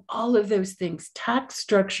wrong, all of those things, tax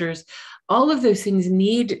structures, all of those things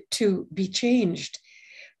need to be changed.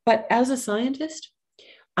 But as a scientist,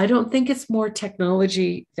 I don't think it's more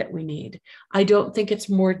technology that we need. I don't think it's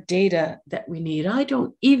more data that we need. I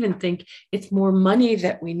don't even think it's more money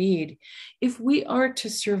that we need. If we are to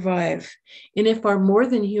survive, and if our more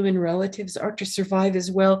than human relatives are to survive as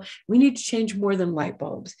well, we need to change more than light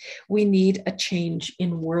bulbs. We need a change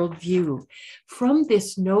in worldview from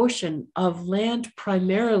this notion of land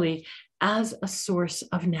primarily as a source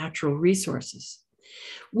of natural resources.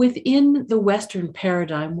 Within the Western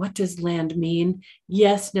paradigm, what does land mean?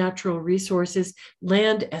 Yes, natural resources,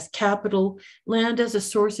 land as capital, land as a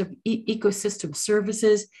source of ecosystem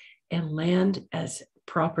services, and land as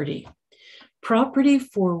property. Property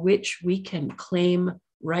for which we can claim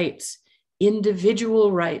rights,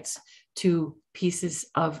 individual rights to pieces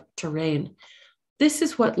of terrain. This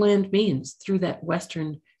is what land means through that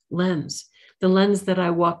Western lens, the lens that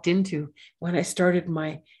I walked into when I started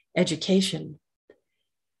my education.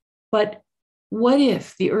 But what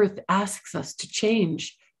if the earth asks us to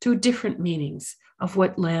change to different meanings of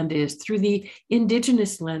what land is through the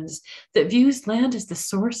Indigenous lens that views land as the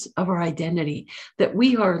source of our identity, that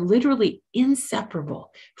we are literally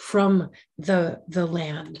inseparable from the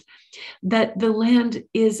land, that the land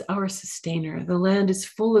is our sustainer, the land is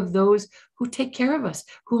full of those who take care of us,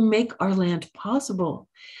 who make our land possible.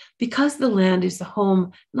 Because the land is the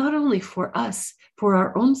home not only for us, for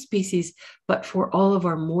our own species, but for all of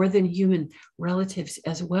our more than human relatives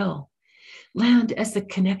as well. Land as the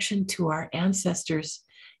connection to our ancestors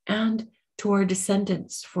and to our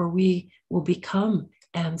descendants, for we will become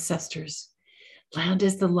ancestors. Land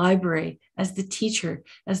as the library, as the teacher,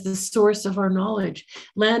 as the source of our knowledge.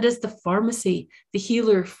 Land as the pharmacy, the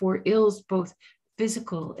healer for ills, both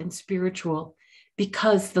physical and spiritual,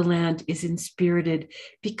 because the land is inspirited,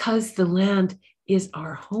 because the land is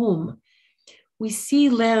our home. We see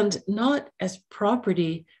land not as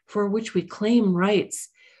property for which we claim rights,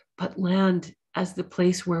 but land as the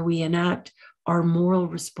place where we enact our moral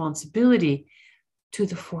responsibility to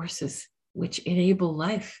the forces which enable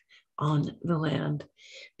life on the land,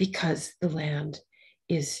 because the land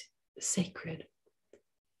is sacred.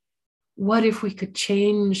 What if we could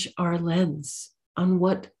change our lens on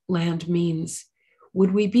what land means?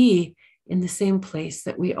 Would we be in the same place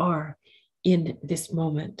that we are in this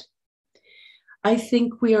moment? I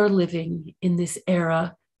think we are living in this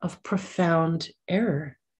era of profound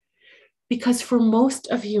error, because for most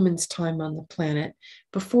of humans' time on the planet,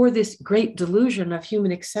 before this great delusion of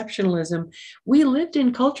human exceptionalism, we lived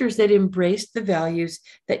in cultures that embraced the values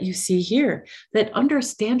that you see here, that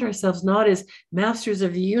understand ourselves not as masters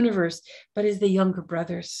of the universe, but as the younger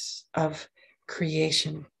brothers of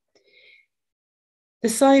creation. The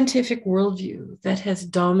scientific worldview that has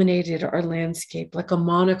dominated our landscape like a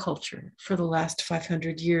monoculture for the last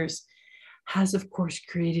 500 years has, of course,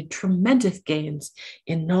 created tremendous gains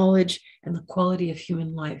in knowledge and the quality of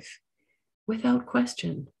human life, without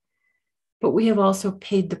question. But we have also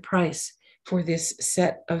paid the price for this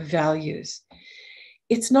set of values.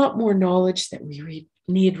 It's not more knowledge that we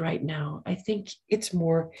need right now. I think it's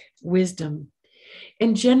more wisdom.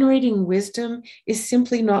 And generating wisdom is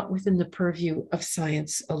simply not within the purview of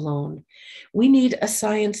science alone. We need a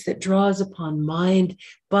science that draws upon mind,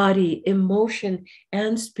 body, emotion,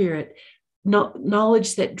 and spirit,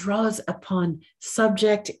 knowledge that draws upon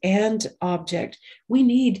subject and object. We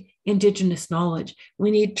need Indigenous knowledge.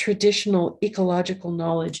 We need traditional ecological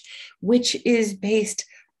knowledge, which is based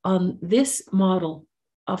on this model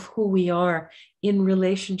of who we are in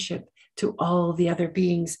relationship to all the other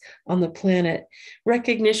beings on the planet.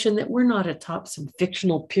 Recognition that we're not atop some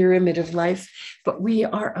fictional pyramid of life, but we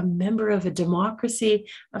are a member of a democracy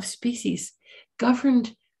of species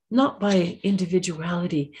governed not by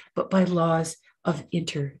individuality, but by laws of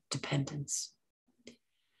interdependence.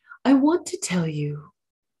 I want to tell you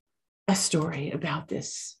a story about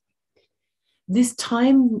this. This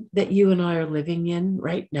time that you and I are living in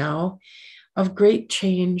right now of great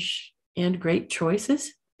change and great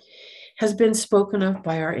choices has been spoken of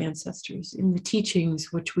by our ancestors in the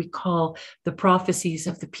teachings, which we call the prophecies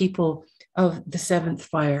of the people of the seventh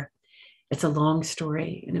fire. It's a long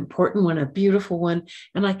story, an important one, a beautiful one,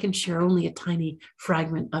 and I can share only a tiny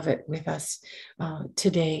fragment of it with us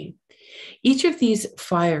today. Each of these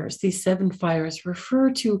fires, these seven fires,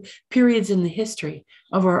 refer to periods in the history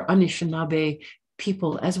of our Anishinaabe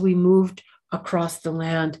people as we moved across the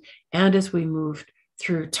land and as we moved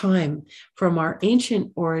through time, from our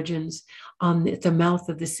ancient origins on the mouth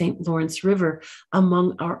of the St. Lawrence River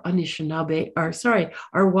among our Anishinaabe,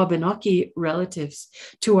 our Wabanaki relatives,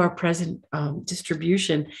 to our present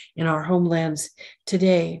distribution in our homelands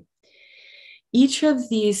today. Each of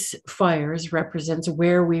these fires represents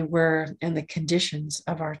where we were and the conditions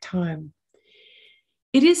of our time.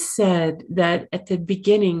 It is said that at the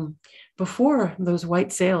beginning, before those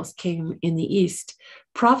white sails came in the east,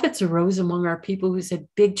 prophets arose among our people who said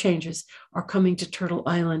big changes are coming to Turtle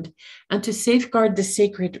Island. And to safeguard the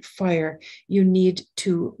sacred fire, you need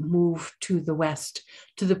to move to the west,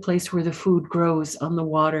 to the place where the food grows on the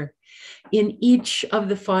water. In each of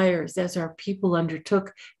the fires, as our people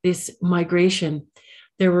undertook this migration,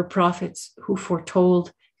 there were prophets who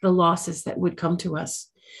foretold the losses that would come to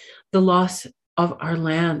us, the loss of our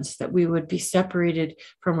lands, that we would be separated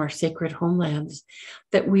from our sacred homelands,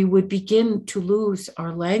 that we would begin to lose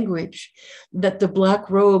our language, that the black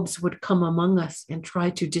robes would come among us and try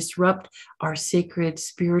to disrupt our sacred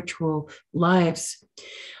spiritual lives.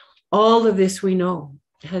 All of this we know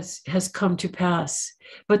has come to pass.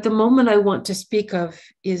 But the moment I want to speak of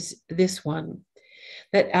is this one,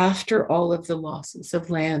 that after all of the losses of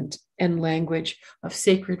land and language, of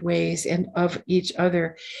sacred ways and of each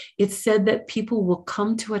other, it's said that people will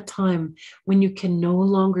come to a time when you can no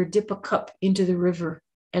longer dip a cup into the river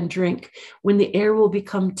and drink, when the air will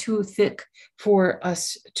become too thick for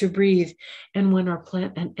us to breathe, and when our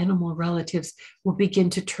plant and animal relatives will begin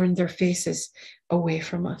to turn their faces away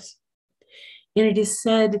from us. And it is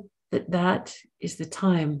said that that is the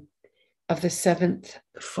time of the seventh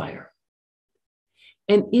fire.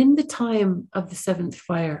 And in the time of the seventh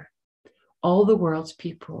fire, all the world's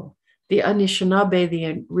people, the Anishinaabe,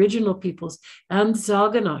 the original peoples, and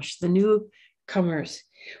Zaganash, the newcomers,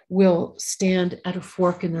 will stand at a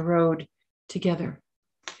fork in the road together.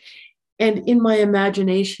 And in my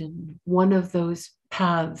imagination, one of those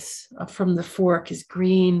paths from the fork is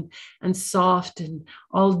green and soft and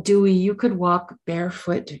all dewy. You could walk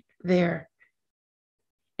barefoot there.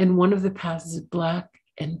 And one of the paths is black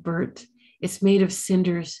and burnt. It's made of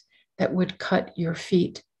cinders that would cut your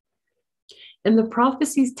feet. And the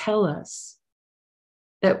prophecies tell us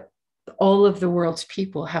that all of the world's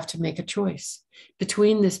people have to make a choice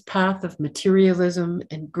between this path of materialism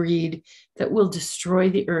and greed that will destroy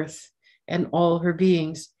the earth and all her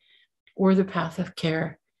beings, or the path of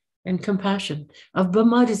care and compassion, of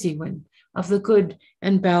Bamadaziwin, of the good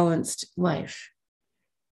and balanced life.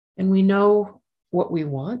 And we know what we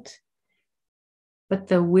want, but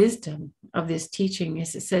the wisdom of this teaching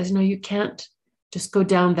is it says, no, you can't just go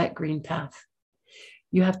down that green path.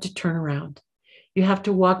 You have to turn around. You have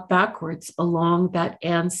to walk backwards along that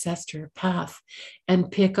ancestor path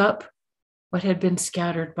and pick up what had been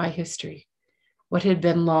scattered by history, what had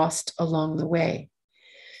been lost along the way,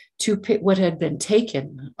 to pick what had been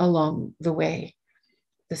taken along the way,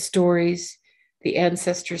 the stories, the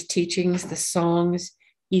ancestors' teachings, the songs,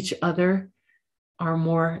 each other, our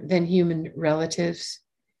more than human relatives,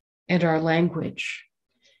 and our language.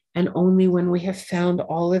 And only when we have found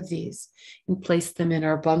all of these and placed them in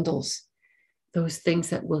our bundles, those things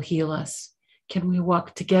that will heal us, can we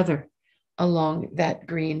walk together along that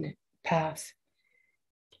green path.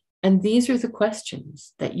 And these are the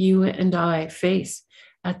questions that you and I face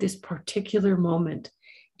at this particular moment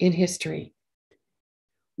in history.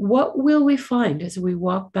 What will we find as we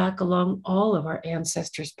walk back along all of our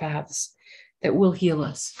ancestors' paths that will heal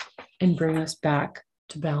us and bring us back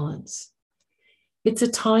to balance? It's a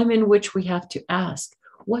time in which we have to ask,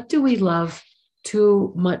 what do we love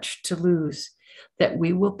too much to lose, that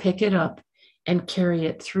we will pick it up and carry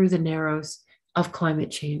it through the narrows of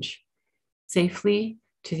climate change safely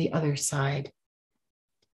to the other side?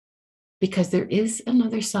 Because there is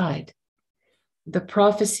another side. The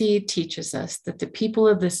prophecy teaches us that the people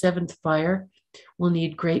of the seventh fire will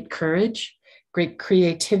need great courage, great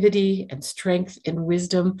creativity and strength and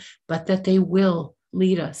wisdom, but that they will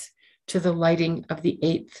lead us to the lighting of the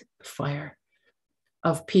eighth fire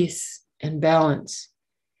of peace and balance.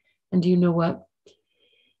 And you know what?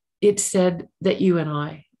 It's said that you and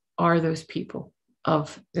I are those people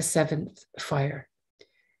of the seventh fire.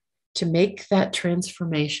 To make that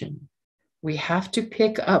transformation, we have to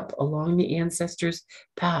pick up along the ancestors'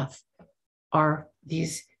 path are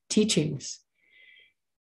these teachings.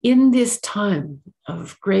 In this time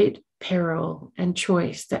of great peril and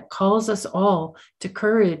choice that calls us all to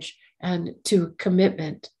courage and to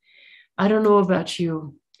commitment. I don't know about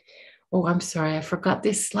you. Oh, I'm sorry, I forgot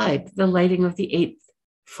this slide, the lighting of the eighth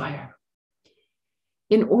fire.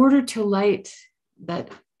 In order to light that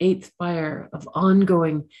eighth fire of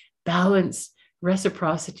ongoing balance,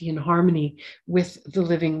 reciprocity, and harmony with the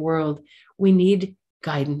living world, we need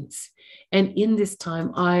guidance. And in this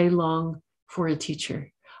time, I long for a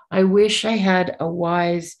teacher. I wish I had a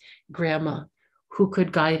wise grandma who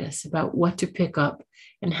could guide us about what to pick up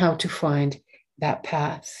and how to find that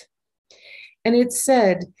path. And it's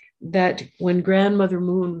said that when Grandmother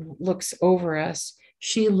Moon looks over us,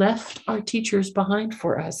 She left our teachers behind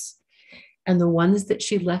for us. And the ones that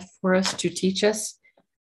she left for us to teach us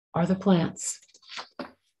are the plants,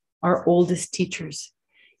 our oldest teachers.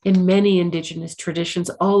 In many Indigenous traditions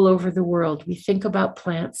all over the world, we think about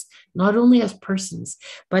plants not only as persons,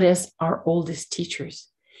 but as our oldest teachers.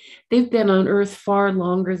 They've been on earth far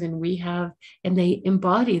longer than we have, and they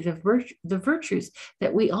embody the virtues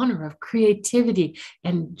that we honor of creativity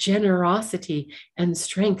and generosity and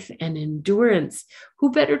strength and endurance.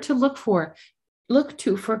 Who better to look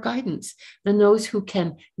to for guidance than those who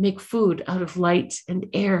can make food out of light and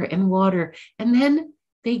air and water, and then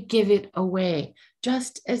they give it away,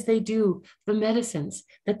 just as they do the medicines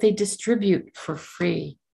that they distribute for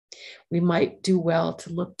free. We might do well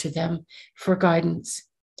to look to them for guidance.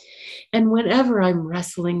 And whenever I'm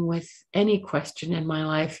wrestling with any question in my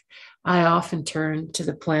life, I often turn to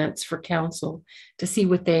the plants for counsel to see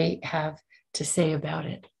what they have to say about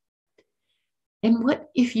it. And what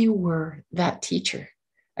if you were that teacher,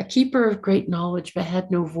 a keeper of great knowledge, but had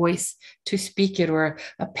no voice to speak it or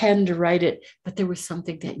a pen to write it, but there was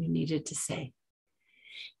something that you needed to say?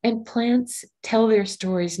 And plants tell their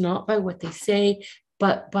stories not by what they say,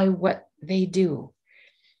 but by what they do.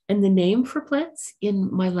 And the name for plants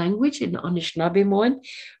in my language, in Anishinaabemowin,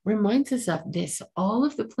 reminds us of this. All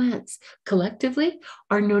of the plants collectively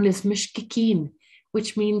are known as mishkikin,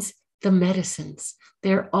 which means the medicines.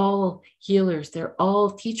 They're all healers. They're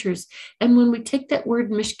all teachers. And when we take that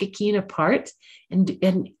word mishkikin apart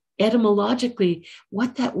and etymologically,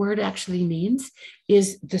 what that word actually means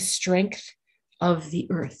is the strength of the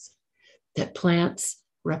earth, that plants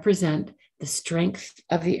represent the strength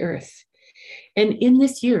of the earth. And in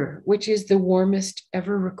this year, which is the warmest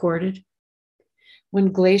ever recorded,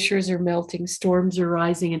 when glaciers are melting, storms are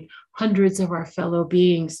rising, and hundreds of our fellow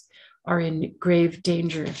beings are in grave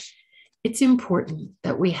danger, it's important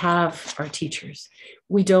that we have our teachers.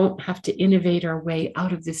 We don't have to innovate our way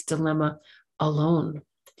out of this dilemma alone.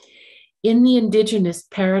 In the Indigenous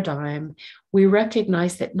paradigm, we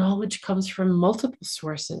recognize that knowledge comes from multiple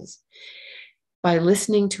sources. By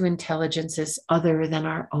listening to intelligences other than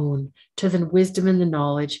our own, to the wisdom and the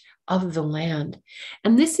knowledge of the land.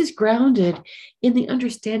 And this is grounded in the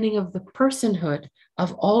understanding of the personhood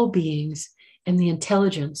of all beings and the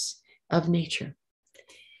intelligence of nature.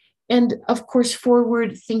 And of course,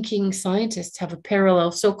 forward-thinking scientists have a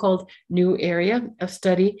parallel so-called new area of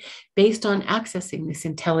study based on accessing this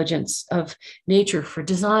intelligence of nature for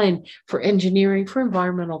design, for engineering, for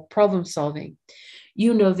environmental problem solving.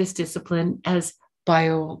 You know this discipline as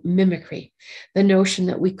biomimicry, the notion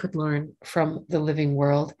that we could learn from the living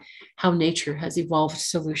world, how nature has evolved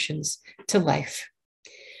solutions to life.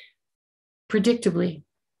 Predictably,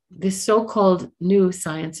 this so-called new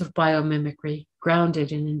science of biomimicry,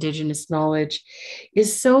 grounded in Indigenous knowledge,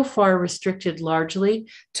 is so far restricted largely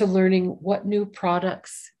to learning what new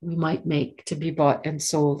products we might make to be bought and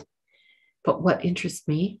sold. But what interests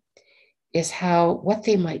me is what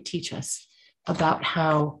they might teach us about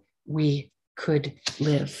how we could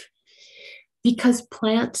live. Because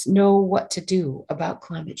plants know what to do about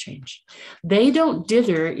climate change. They don't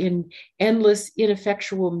dither in endless,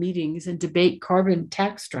 ineffectual meetings and debate carbon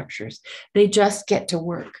tax structures. They just get to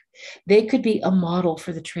work. They could be a model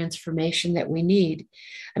for the transformation that we need.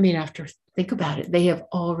 I mean, think about it, they have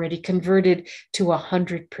already converted to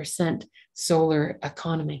 100% solar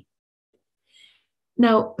economy.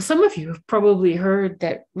 Now, some of you have probably heard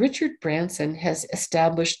that Richard Branson has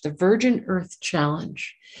established the Virgin Earth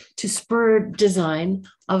Challenge to spur design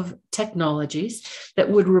of technologies that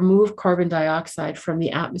would remove carbon dioxide from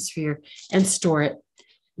the atmosphere and store it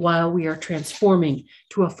while we are transforming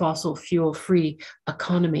to a fossil fuel-free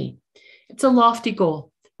economy. It's a lofty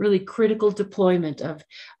goal, really critical deployment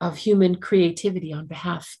of human creativity on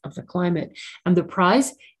behalf of the climate. And the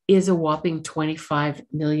prize is a whopping $25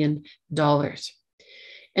 million.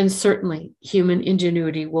 And certainly human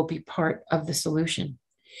ingenuity will be part of the solution.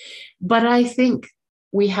 But I think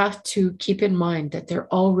we have to keep in mind that there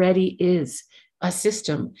already is a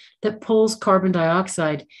system that pulls carbon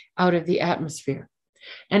dioxide out of the atmosphere,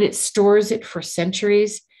 and it stores it for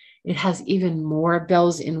centuries. It has even more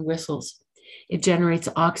bells and whistles. It generates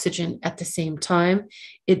oxygen at the same time.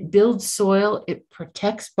 It builds soil, it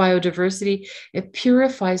protects biodiversity, it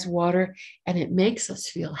purifies water, and it makes us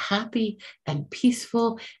feel happy and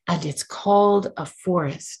peaceful, and it's called a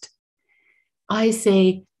forest. I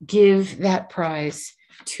say, give that prize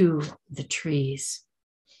to the trees.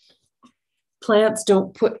 Plants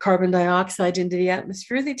don't put carbon dioxide into the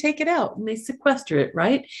atmosphere, they take it out and they sequester it,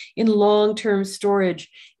 right? In long-term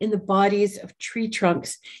storage, in the bodies of tree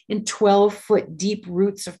trunks, in 12-foot deep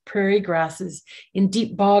roots of prairie grasses, in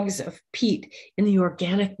deep bogs of peat, in the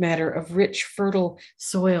organic matter of rich, fertile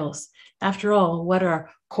soils. After all, what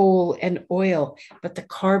are coal and oil but the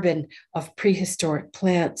carbon of prehistoric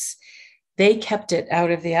plants? They kept it out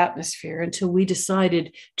of the atmosphere until we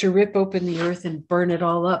decided to rip open the earth and burn it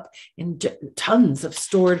all up in tons of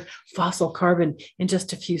stored fossil carbon in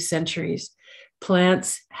just a few centuries.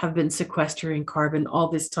 Plants have been sequestering carbon all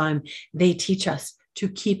this time. They teach us to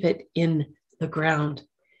keep it in the ground.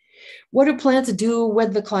 What do plants do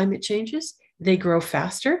when the climate changes? They grow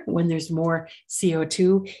faster when there's more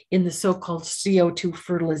CO2 in the so-called CO2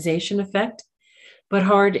 fertilization effect. But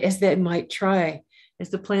hard as they might try, as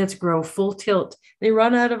the plants grow full tilt, they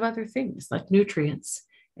run out of other things like nutrients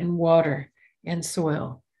and water and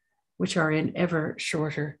soil, which are in ever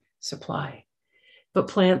shorter supply. But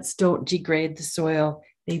plants don't degrade the soil,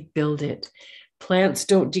 they build it. Plants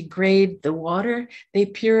don't degrade the water, they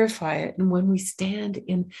purify it. And when we stand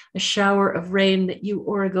in a shower of rain that you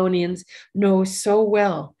Oregonians know so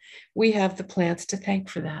well, we have the plants to thank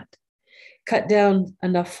for that. Cut down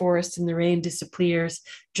enough forest and the rain disappears,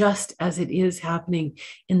 just as it is happening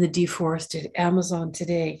in the deforested Amazon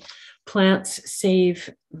today. Plants save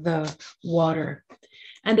the water.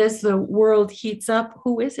 And as the world heats up,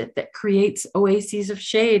 who is it that creates oases of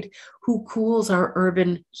shade? Who cools our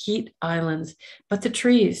urban heat islands? But the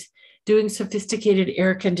trees, doing sophisticated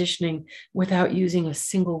air conditioning without using a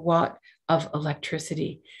single watt of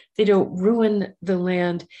electricity. They don't ruin the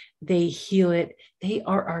land, they heal it. They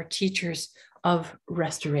are our teachers of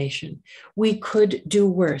restoration. We could do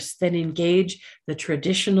worse than engage the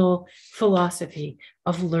traditional philosophy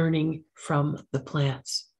of learning from the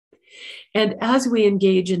plants. And as we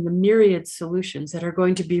engage in the myriad solutions that are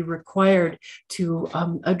going to be required to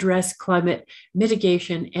address climate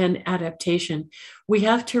mitigation and adaptation, we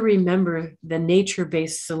have to remember the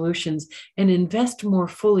nature-based solutions and invest more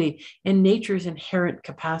fully in nature's inherent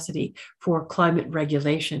capacity for climate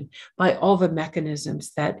regulation by all the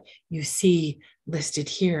mechanisms that you see listed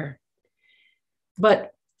here.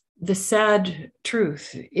 But the sad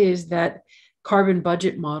truth is that carbon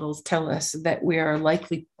budget models tell us that we are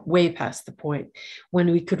likely way past the point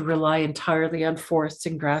when we could rely entirely on forests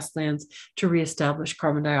and grasslands to reestablish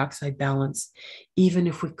carbon dioxide balance. Even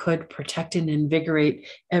if we could protect and invigorate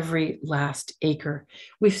every last acre,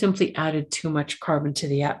 we've simply added too much carbon to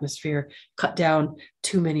the atmosphere, cut down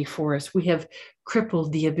too many forests. We have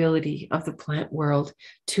crippled the ability of the plant world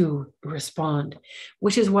to respond,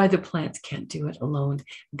 which is why the plants can't do it alone.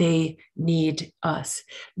 They need us.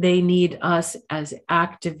 They need us as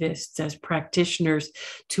activists, as practitioners,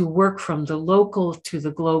 to work from the local to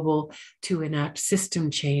the global to enact system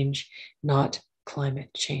change, not climate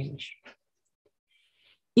change.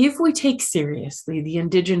 If we take seriously the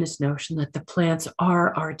indigenous notion that the plants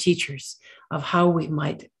are our teachers of how we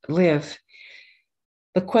might live,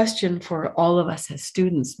 the question for all of us as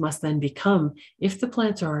students must then become, if the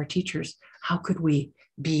plants are our teachers, how could we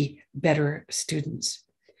be better students?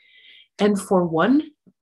 And for one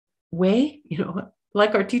way,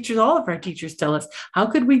 like our teachers, all of our teachers tell us, how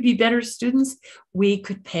could we be better students? We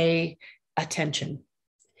could pay attention.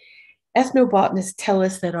 Ethnobotanists tell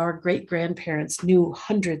us that our great-grandparents knew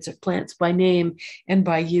hundreds of plants by name and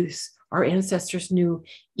by use. Our ancestors knew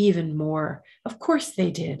even more. Of course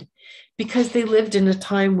they did, because they lived in a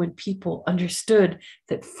time when people understood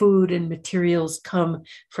that food and materials come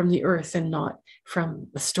from the earth and not from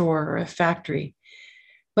a store or a factory.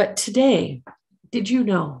 But today, did you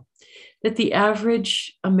know that the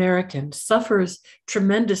average American suffers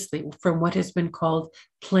tremendously from what has been called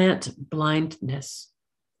plant blindness?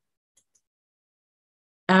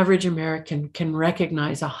 Average American can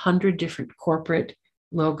recognize 100 different corporate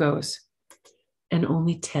logos and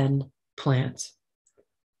only 10 plants.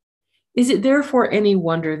 Is it therefore any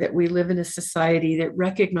wonder that we live in a society that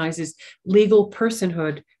recognizes legal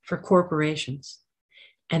personhood for corporations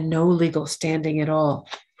and no legal standing at all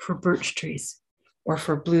for birch trees or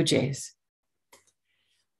for blue jays?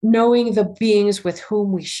 Knowing the beings with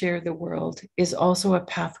whom we share the world is also a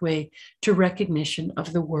pathway to recognition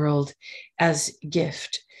of the world as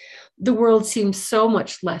gift. The world seems so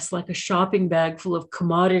much less like a shopping bag full of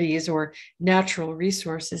commodities or natural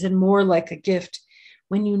resources and more like a gift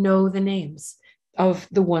when you know the names of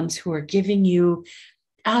the ones who are giving you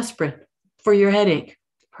aspirin for your headache.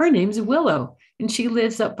 Her name's Willow, and she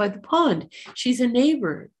lives up by the pond. She's a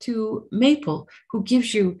neighbor to Maple, who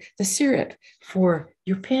gives you the syrup for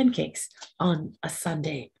your pancakes on a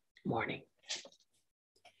Sunday morning.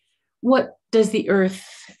 What does the earth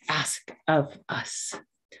ask of us?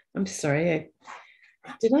 I'm sorry,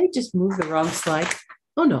 did I just move the wrong slide?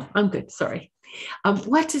 Oh no, I'm good, sorry.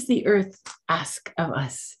 What does the earth ask of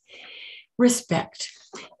us? Respect.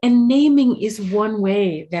 And naming is one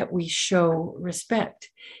way that we show respect.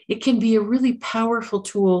 It can be a really powerful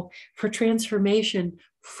tool for transformation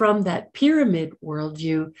from that pyramid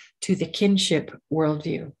worldview to the kinship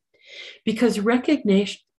worldview. Because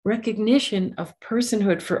recognition of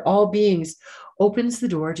personhood for all beings opens the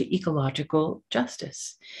door to ecological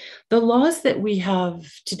justice. The laws that we have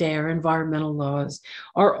today, our environmental laws,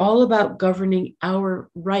 are all about governing our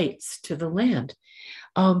rights to the land.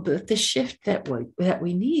 But the shift that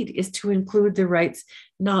we need is to include the rights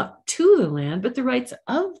not to the land, but the rights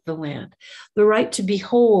of the land, the right to be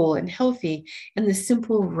whole and healthy, and the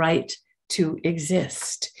simple right to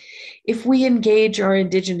exist. If we engage our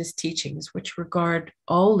Indigenous teachings, which regard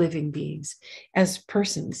all living beings as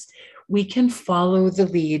persons, we can follow the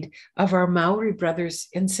lead of our Maori brothers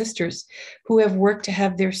and sisters who have worked to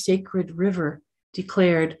have their sacred river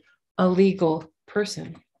declared a legal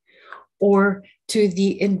person, or to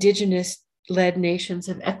the indigenous-led nations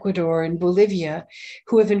of Ecuador and Bolivia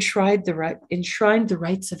who have enshrined the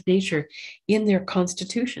rights of nature in their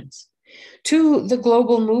constitutions, to the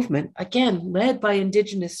global movement, again, led by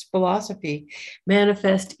indigenous philosophy,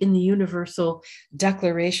 manifest in the Universal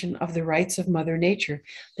Declaration of the Rights of Mother Nature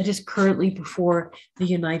that is currently before the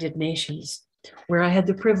United Nations, where I had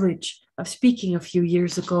the privilege of speaking a few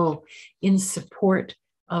years ago in support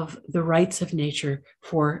of the rights of nature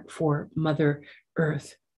for Mother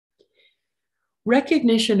Earth.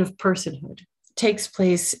 Recognition of personhood takes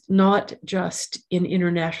place not just in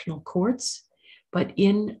international courts, but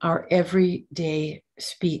in our everyday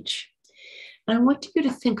speech. And I want you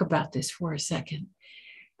to think about this for a second.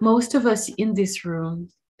 Most of us in this room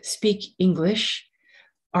speak English,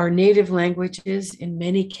 our native languages, in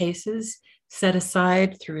many cases, set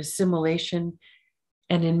aside through assimilation,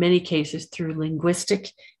 and in many cases through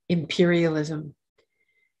linguistic imperialism.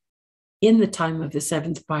 In the time of the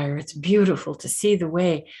seventh fire, it's beautiful to see the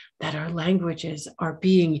way that our languages are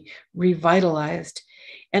being revitalized.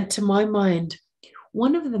 And to my mind,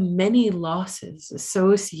 one of the many losses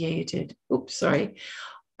associated, with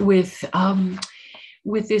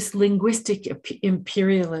this linguistic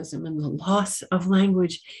imperialism and the loss of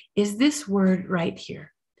language is this word right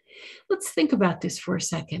here. Let's think about this for a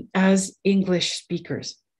second as English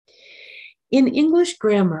speakers. In English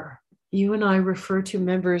grammar, you and I refer to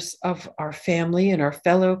members of our family and our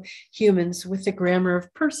fellow humans with the grammar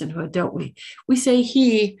of personhood, don't we? We say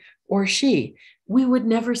he or she. We would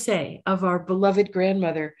never say of our beloved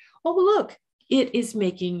grandmother, oh, look, it is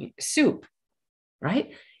making soup,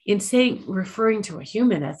 right? In referring to a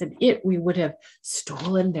human as an it, we would have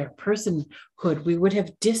stolen their personhood. We would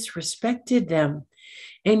have disrespected them.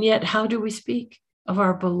 And yet, how do we speak of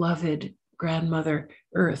our beloved grandmother,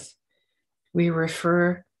 Earth? We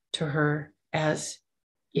refer to her as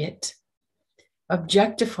it.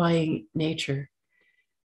 Objectifying nature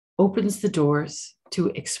opens the doors to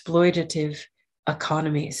exploitative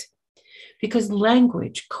economies, because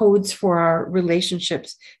language codes for our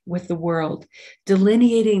relationships with the world,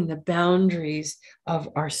 delineating the boundaries of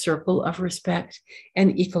our circle of respect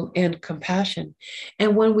and compassion.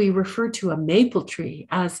 And when we refer to a maple tree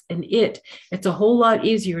as an it, it's a whole lot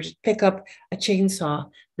easier to pick up a chainsaw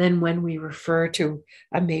than when we refer to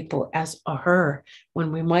a maple as a her,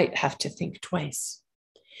 when we might have to think twice.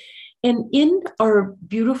 And in our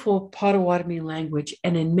beautiful Potawatomi language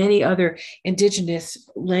and in many other Indigenous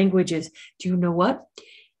languages, do you know what?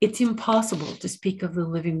 It's impossible to speak of the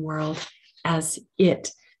living world as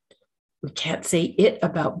it. We can't say it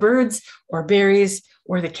about birds or berries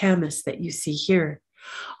or the camas that you see here.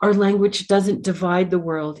 Our language doesn't divide the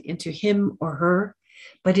world into him or her,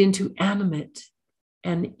 but into animate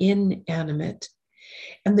and inanimate.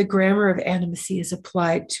 And the grammar of animacy is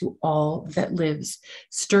applied to all that lives.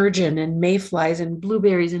 Sturgeon and mayflies and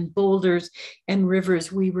blueberries and boulders and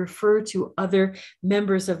rivers. We refer to other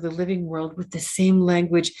members of the living world with the same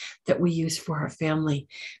language that we use for our family,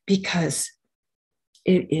 because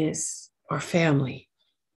it is our family.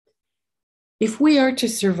 If we are to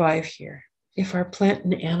survive here, if our plant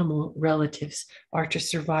and animal relatives are to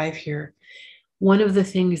survive here, one of the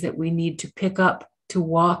things that we need to pick up to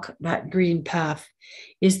walk that green path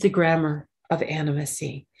is the grammar of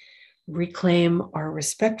animacy. Reclaim our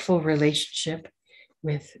respectful relationship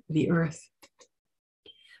with the earth.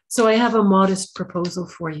 So I have a modest proposal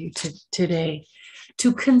for you today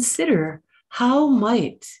to consider how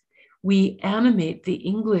might we animate the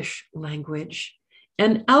English language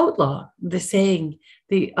and outlaw the saying,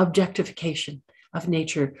 the objectification of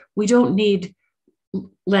nature. We don't need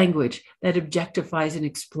language that objectifies and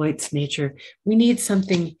exploits nature. We need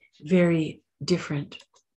something very different.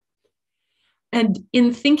 And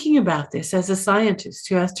in thinking about this as a scientist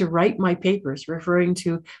who has to write my papers referring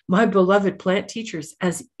to my beloved plant teachers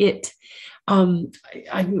as it, I'm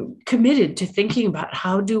committed to thinking about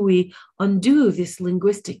how do we undo this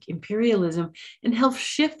linguistic imperialism and help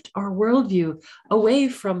shift our worldview away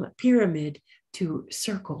from pyramid to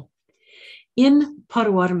circle. In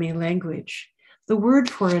Potawatomi language, the word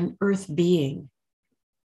for an earth being,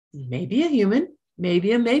 maybe a human,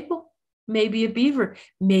 maybe a maple, maybe a beaver,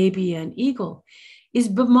 maybe an eagle, is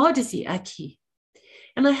Bamodisi Aki.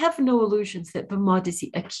 And I have no illusions that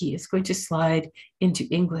Bamodisi Aki is going to slide into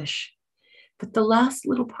English. But the last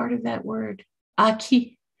little part of that word,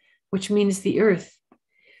 Aki, which means the earth,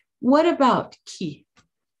 what about ki?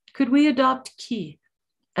 Could we adopt ki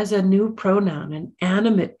as a new pronoun, an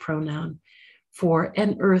animate pronoun for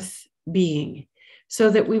an earth being, so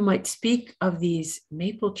that we might speak of these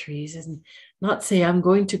maple trees and not say, I'm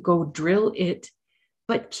going to go drill it,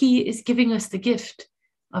 but ki is giving us the gift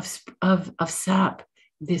of sap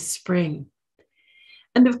this spring.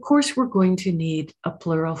 And of course, we're going to need a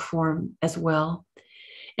plural form as well.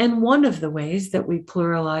 And one of the ways that we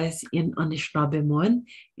pluralize in Anishinaabemowin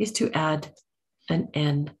is to add an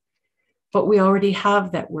N. But we already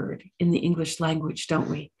have that word in the English language, don't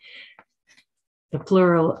we? The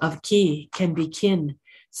plural of ki can be kin,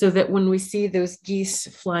 so that when we see those geese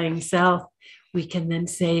flying south, we can then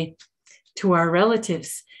say to our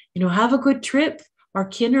relatives, have a good trip. Our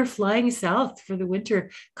kin are flying south for the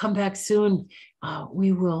winter. Come back soon.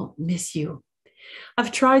 We will miss you.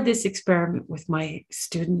 I've tried this experiment with my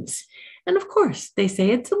students. And of course, they say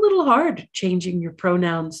it's a little hard changing your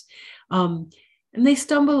pronouns. And they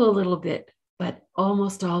stumble a little bit, but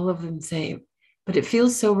almost all of them say, but it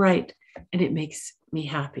feels so right. And it makes me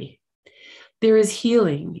happy. There is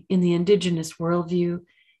healing in the Indigenous worldview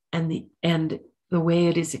and the way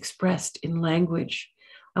it is expressed in language.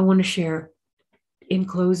 I want to share, in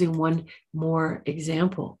closing, one more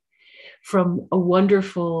example from a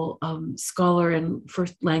wonderful scholar and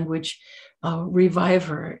first language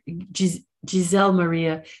reviver, Giselle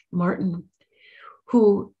Maria Martin,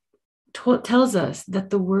 who tells us that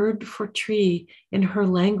the word for tree in her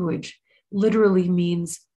language literally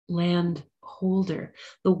means land holder,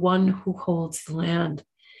 the one who holds the land.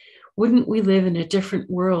 Wouldn't we live in a different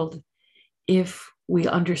world if we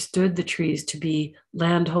understood the trees to be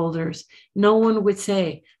landholders? No one would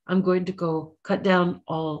say, I'm going to go cut down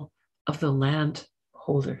all of the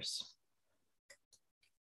landholders.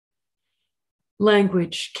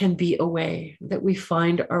 Language can be a way that we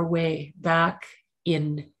find our way back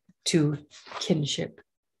into kinship.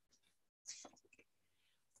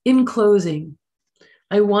 In closing,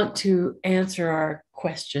 I want to answer our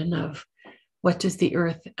question of what does the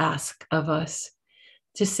earth ask of us?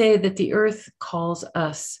 To say that the earth calls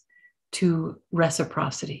us to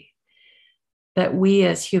reciprocity, that we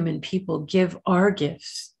as human people give our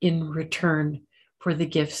gifts in return for the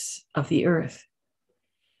gifts of the earth.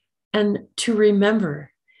 And to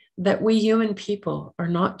remember that we human people are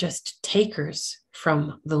not just takers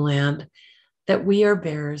from the land, that we are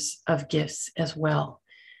bearers of gifts as well.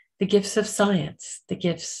 The gifts of science, the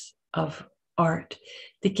gifts of art,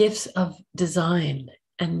 the gifts of design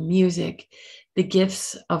and music, the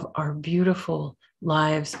gifts of our beautiful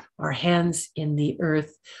lives, our hands in the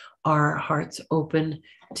earth, our hearts open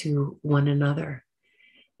to one another.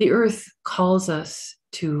 The earth calls us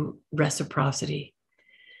to reciprocity,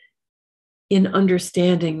 in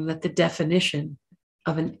understanding that the definition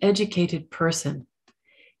of an educated person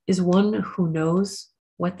is one who knows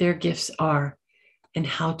what their gifts are and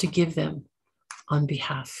how to give them on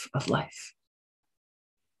behalf of life.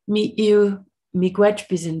 Miigwech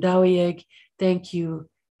bizindawiyeg. Thank you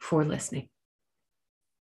for listening.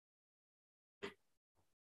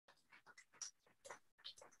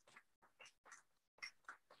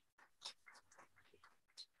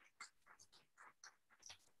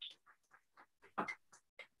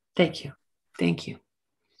 Thank you. Thank you.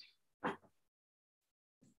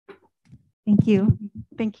 Thank you.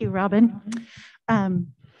 Thank you, Robin.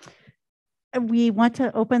 We want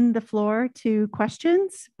to open the floor to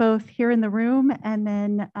questions, both here in the room and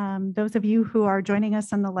then those of you who are joining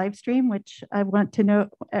us on the live stream, which I want to know,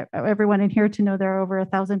 everyone in here to know there are over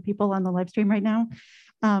 1,000 people on the live stream right now,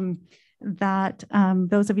 that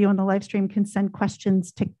those of you on the live stream can send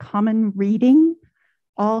questions to Common Reading,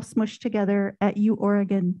 all smushed together at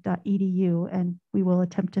uoregon.edu, and we will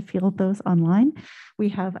attempt to field those online. We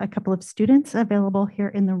have a couple of students available here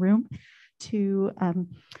in the room to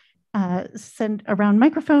send around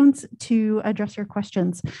microphones to address your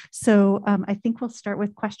questions. So I think we'll start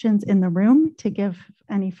with questions in the room to give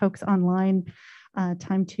any folks online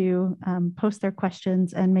time to post their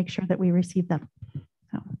questions and make sure that we receive them.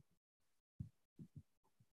 So.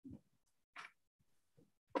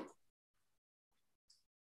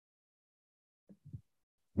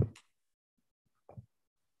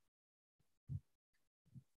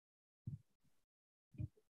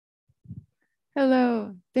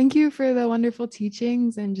 Hello, thank you for the wonderful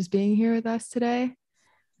teachings and just being here with us today.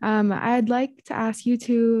 I'd like to ask you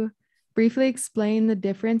to briefly explain the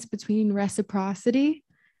difference between reciprocity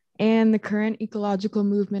and the current ecological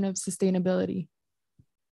movement of sustainability.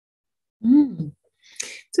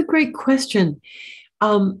 It's a great question.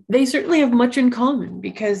 They certainly have much in common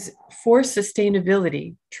because for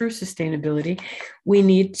sustainability, true sustainability, we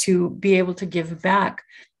need to be able to give back.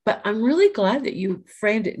 But I'm really glad that you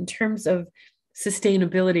framed it in terms of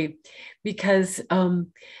sustainability, because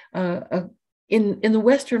in the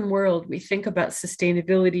Western world, we think about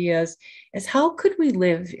sustainability as how could we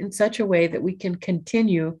live in such a way that we can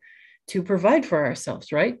continue to provide for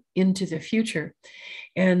ourselves, right, into the future.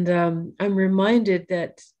 And I'm reminded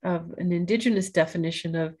that of an Indigenous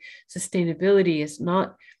definition of sustainability is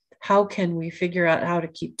not how can we figure out how to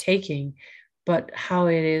keep taking, but how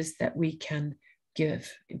it is that we can give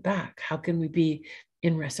back. How can we be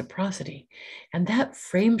in reciprocity? And that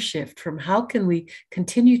frame shift from how can we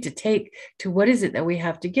continue to take to what is it that we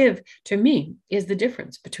have to give, to me, is the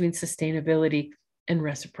difference between sustainability and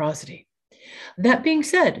reciprocity. That being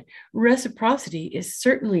said, reciprocity is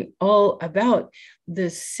certainly all about the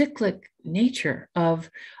cyclic nature of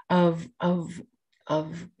the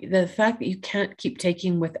fact that you can't keep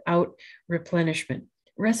taking without replenishment.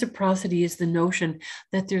 Reciprocity is the notion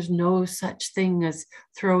that there's no such thing as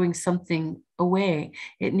throwing something away.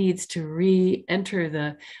 It needs to re-enter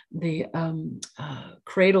the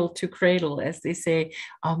cradle to cradle, as they say,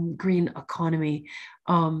 green economy.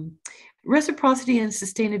 Reciprocity and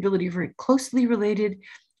sustainability are very closely related,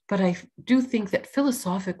 but I do think that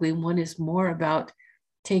philosophically one is more about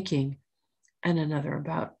taking and another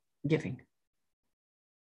about giving.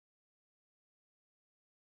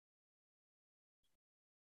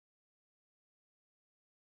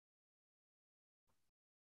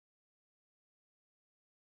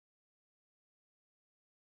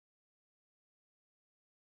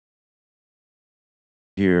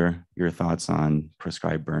 Hear your thoughts on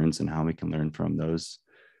prescribed burns and how we can learn from those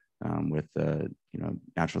with the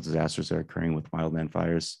natural disasters that are occurring with wildland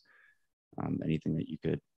fires. Anything that you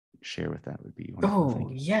could share with that would be wonderful.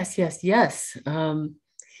 Oh, yes.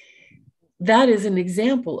 That is an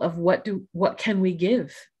example of what can we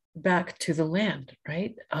give back to the land,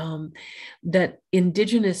 right? That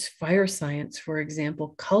Indigenous fire science, for example,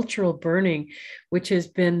 cultural burning, which has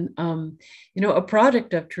been, a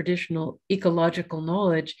product of traditional ecological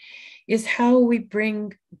knowledge, is how we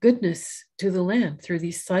bring goodness to the land through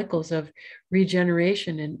these cycles of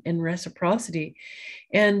regeneration and reciprocity.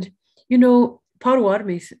 And,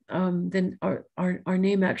 Potawatomi, then our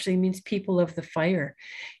name actually means people of the fire.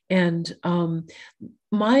 And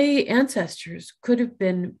my ancestors could have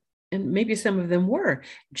been, and maybe some of them were,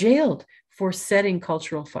 jailed for setting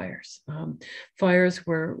cultural fires. Fires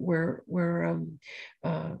were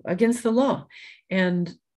against the law.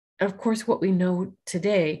 And of course, what we know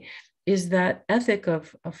today is that ethic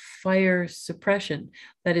of fire suppression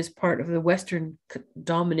that is part of the Western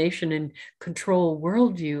domination and control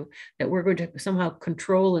worldview, that we're going to somehow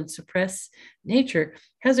control and suppress nature,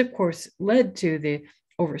 has of course led to the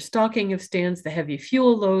overstocking of stands, the heavy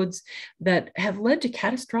fuel loads that have led to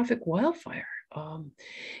catastrophic wildfire.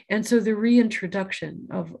 And so the reintroduction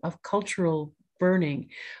of cultural burning,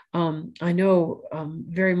 I know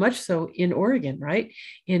very much so in Oregon, right?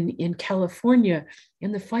 In California,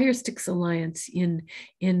 in the Fire Sticks Alliance, in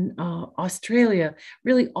Australia,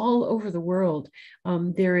 really all over the world,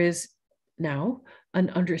 there is now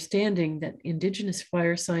an understanding that Indigenous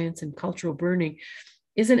fire science and cultural burning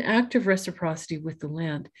is an act of reciprocity with the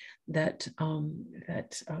land that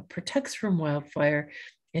protects from wildfire,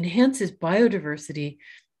 enhances biodiversity,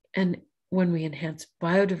 and when we enhance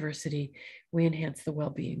biodiversity, we enhance the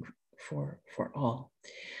well-being for all.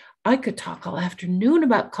 I could talk all afternoon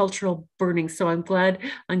about cultural burning, so I'm glad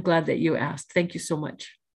that you asked. Thank you so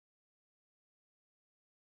much.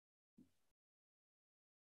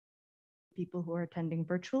 People who are attending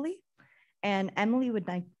virtually. And Emily would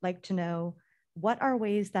like to know, what are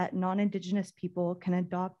ways that non-Indigenous people can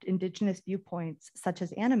adopt Indigenous viewpoints, such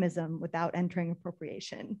as animism, without entering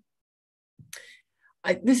appropriation?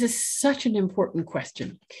 this is such an important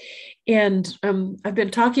question. And I've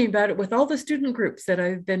been talking about it with all the student groups that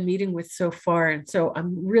I've been meeting with so far. And so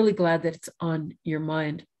I'm really glad that it's on your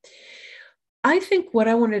mind. I think what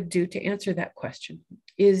I want to do to answer that question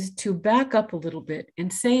is to back up a little bit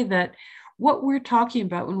and say that what we're talking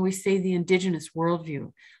about when we say the Indigenous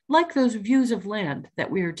worldview, like those views of land that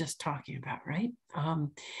we were just talking about, right?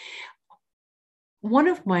 One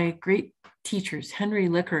of my great teachers, Henry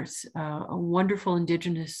Lickers, a wonderful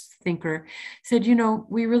Indigenous thinker, said, you know,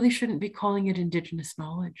 we really shouldn't be calling it Indigenous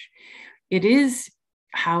knowledge. It is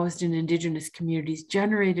housed in Indigenous communities,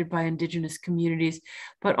 generated by Indigenous communities,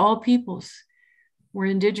 but all peoples were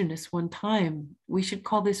Indigenous one time. We should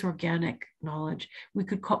call this organic knowledge.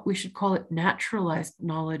 We should call it naturalized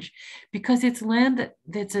knowledge, because it's land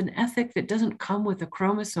that's an ethic that doesn't come with a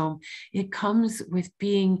chromosome. It comes with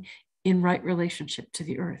being in right relationship to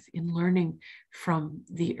the earth, in learning from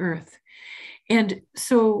the earth. And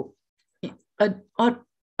so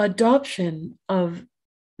adoption of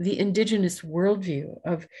the Indigenous worldview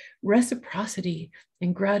of reciprocity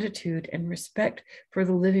and gratitude and respect for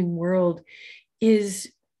the living world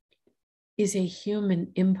is a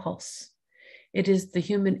human impulse. It is the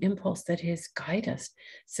human impulse that has guided us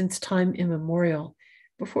since time immemorial,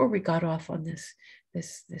 before we got off on this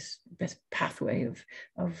pathway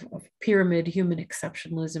of pyramid human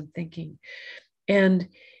exceptionalism thinking. And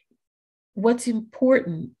what's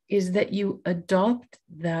important is that you adopt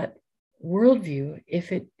that worldview,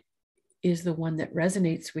 if it is the one that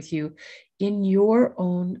resonates with you, in your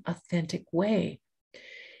own authentic way.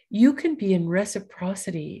 You can be in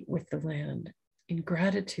reciprocity with the land, in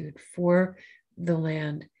gratitude for the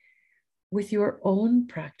land, with your own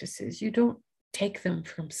practices. You don't take them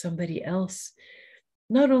from somebody else.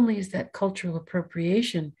 Not only is that cultural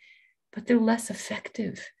appropriation, but they're less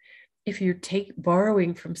effective if you're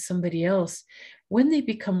borrowing from somebody else. When they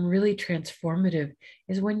become really transformative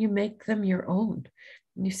is when you make them your own.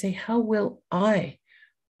 And you say, how will I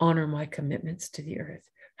honor my commitments to the earth?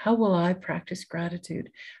 How will I practice gratitude?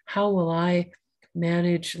 How will I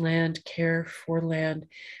manage land, care for land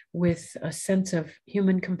with a sense of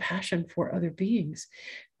human compassion for other beings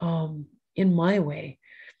in my way?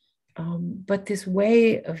 But this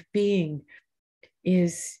way of being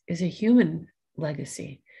is a human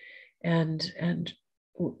legacy, and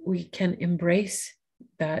we can embrace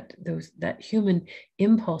that human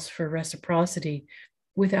impulse for reciprocity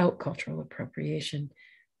without cultural appropriation,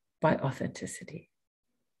 by authenticity.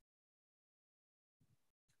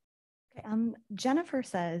 Okay, Jennifer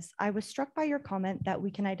says, I was struck by your comment that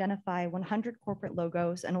we can identify 100 corporate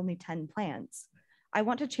logos and only 10 plants. I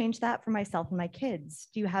want to change that for myself and my kids.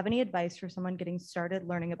 Do you have any advice for someone getting started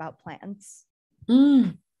learning about plants?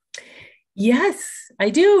 Yes, I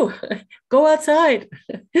do. Go outside.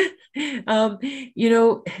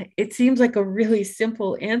 It seems like a really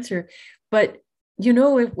simple answer, but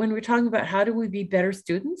when we're talking about how do we be better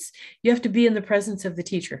students, you have to be in the presence of the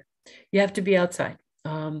teacher. You have to be outside.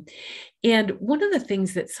 And one of the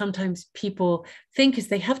things that sometimes people think is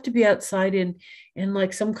they have to be outside in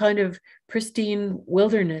like some kind of pristine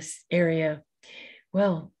wilderness area.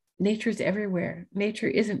 Well, nature's everywhere. Nature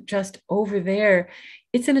isn't just over there.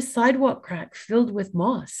 It's in a sidewalk crack filled with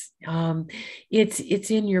moss.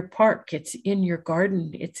 It's in your park. It's in your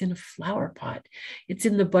garden. It's in a flower pot. It's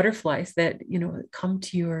in the butterflies that come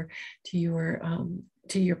to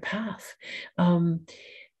your path.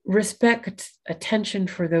 Respect, attention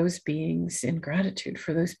for those beings, and gratitude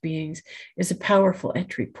for those beings is a powerful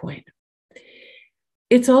entry point.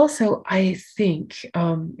 It's also, I think,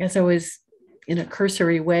 as I was in a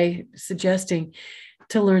cursory way suggesting,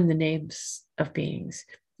 to learn the names of beings.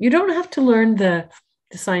 You don't have to learn the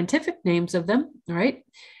scientific names of them, right?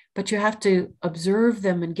 But you have to observe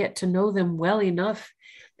them and get to know them well enough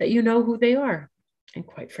that you know who they are, and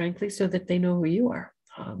quite frankly, so that they know who you are.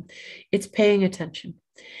 It's paying attention.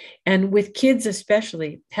 And with kids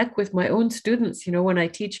especially, heck, with my own students, when I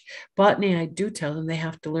teach botany, I do tell them they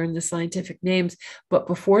have to learn the scientific names. But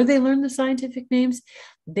before they learn the scientific names,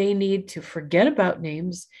 they need to forget about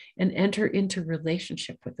names and enter into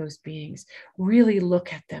relationship with those beings. Really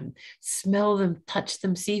look at them, smell them, touch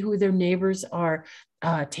them, see who their neighbors are,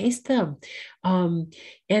 taste them. And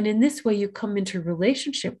in this way, you come into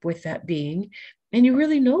relationship with that being and you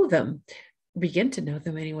really know them. Begin to know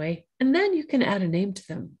them anyway, and then you can add a name to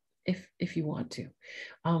them if you want to.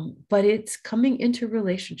 But it's coming into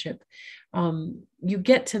relationship. You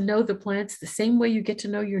get to know the plants the same way you get to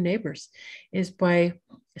know your neighbors, is by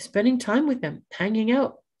spending time with them, hanging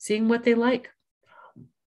out, seeing what they like.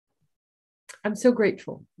 I'm so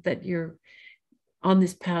grateful that you're on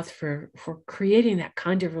this path for creating that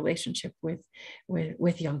kind of relationship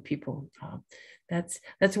with young people.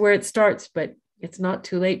 That's where it starts, but it's not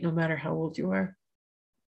too late, no matter how old you are.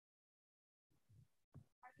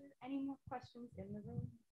 Are there any more questions in the room?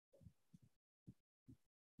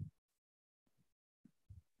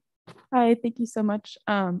 Hi, thank you so much.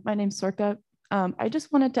 My name's Sorka. I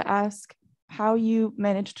just wanted to ask how you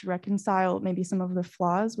managed to reconcile maybe some of the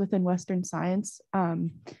flaws within Western science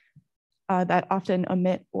that often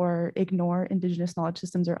omit or ignore Indigenous knowledge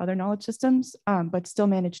systems or other knowledge systems, but still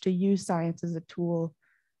manage to use science as a tool,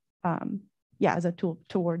 as a tool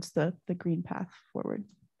towards the green path forward.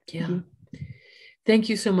 Yeah. Thank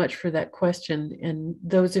you so much for that question. And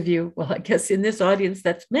those of you, well, I guess in this audience,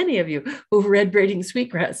 that's many of you who've read Braiding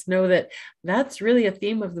Sweetgrass, know that that's really a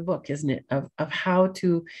theme of the book, isn't it? Of how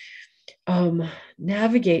to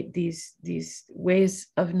navigate these ways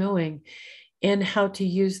of knowing and how to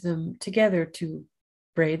use them together to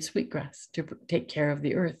braid sweetgrass, to take care of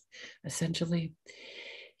the earth, essentially.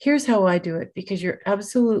 Here's how I do it, because you're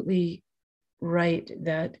absolutely right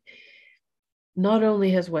that not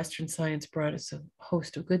only has Western science brought us a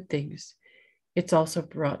host of good things, it's also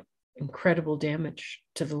brought incredible damage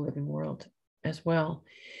to the living world as well.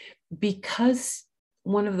 Because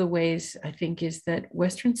one of the ways, I think, is that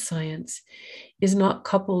Western science is not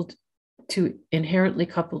inherently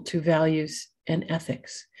coupled to values and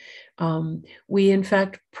ethics. We, in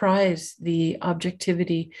fact, prize the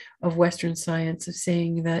objectivity of Western science, of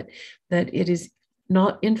saying that it is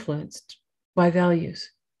not influenced by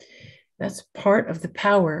values. That's part of the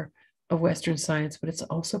power of Western science, but it's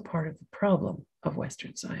also part of the problem of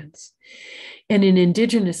Western science. And in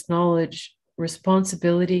Indigenous knowledge,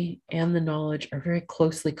 responsibility and the knowledge are very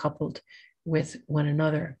closely coupled with one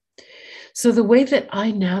another. So the way that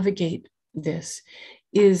I navigate this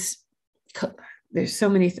is, there's so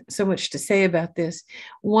much to say about this.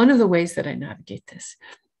 One of the ways that I navigate this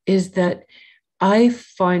is that I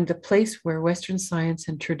find the place where Western science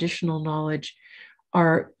and traditional knowledge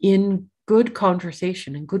are in good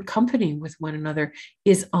conversation and good company with one another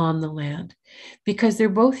is on the land, because they're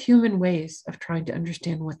both human ways of trying to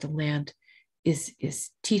understand what the land is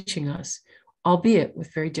teaching us, albeit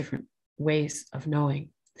with very different ways of knowing.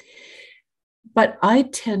 But I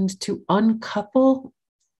tend to uncouple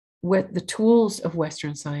the tools of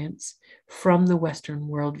Western science from the Western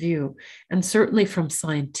worldview, and certainly from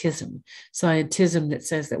scientism that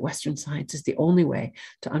says that Western science is the only way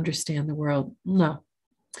to understand the world. No.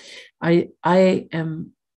 I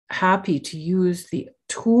am happy to use the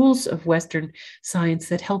tools of Western science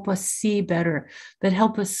that help us see better, that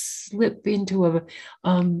help us slip into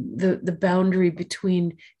the boundary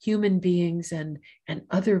between human beings and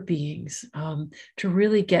other beings, to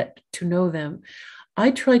really get to know them.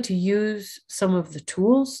 I try to use some of the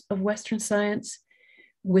tools of Western science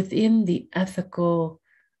within the ethical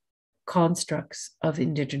constructs of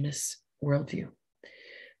Indigenous worldview.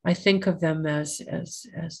 I think of them as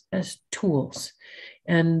tools,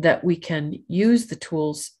 and that we can use the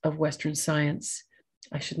tools of Western science.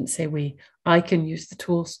 I shouldn't say I can use the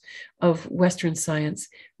tools of Western science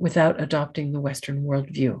without adopting the Western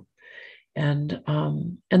worldview. And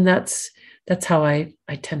that's how I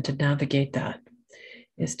tend to navigate that,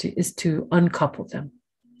 is to uncouple them,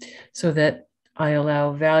 so that I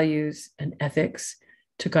allow values and ethics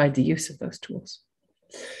to guide the use of those tools.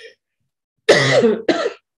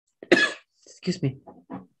 Excuse me.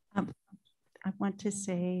 I want to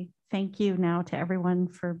say thank you now to everyone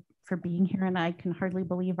for being here, and I can hardly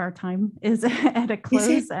believe our time is at a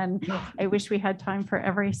close, and I wish we had time for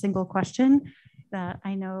every single question that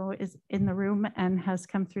I know is in the room and has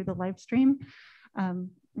come through the live stream.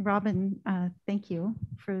 Robin, thank you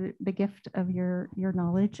for the gift of your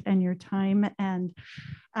knowledge and your time. And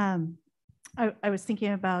I was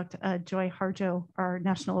thinking about Joy Harjo, our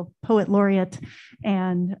National Poet Laureate,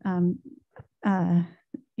 and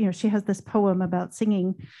she has this poem about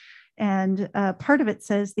singing, and part of it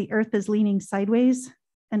says, "The earth is leaning sideways,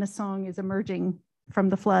 and a song is emerging from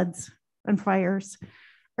the floods and fires,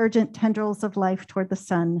 urgent tendrils of life toward the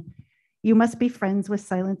sun. You must be friends with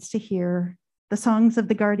silence to hear. The songs of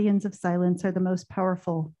the guardians of silence are the most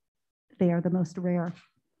powerful. They are the most rare."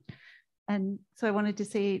 And so I wanted to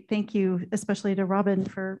say thank you, especially to Robin,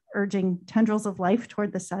 for urging tendrils of life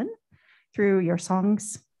toward the sun through your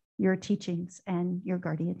songs, your teachings, and your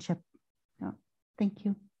guardianship. Thank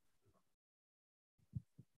you.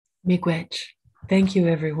 Miigwech. Thank you,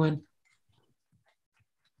 everyone.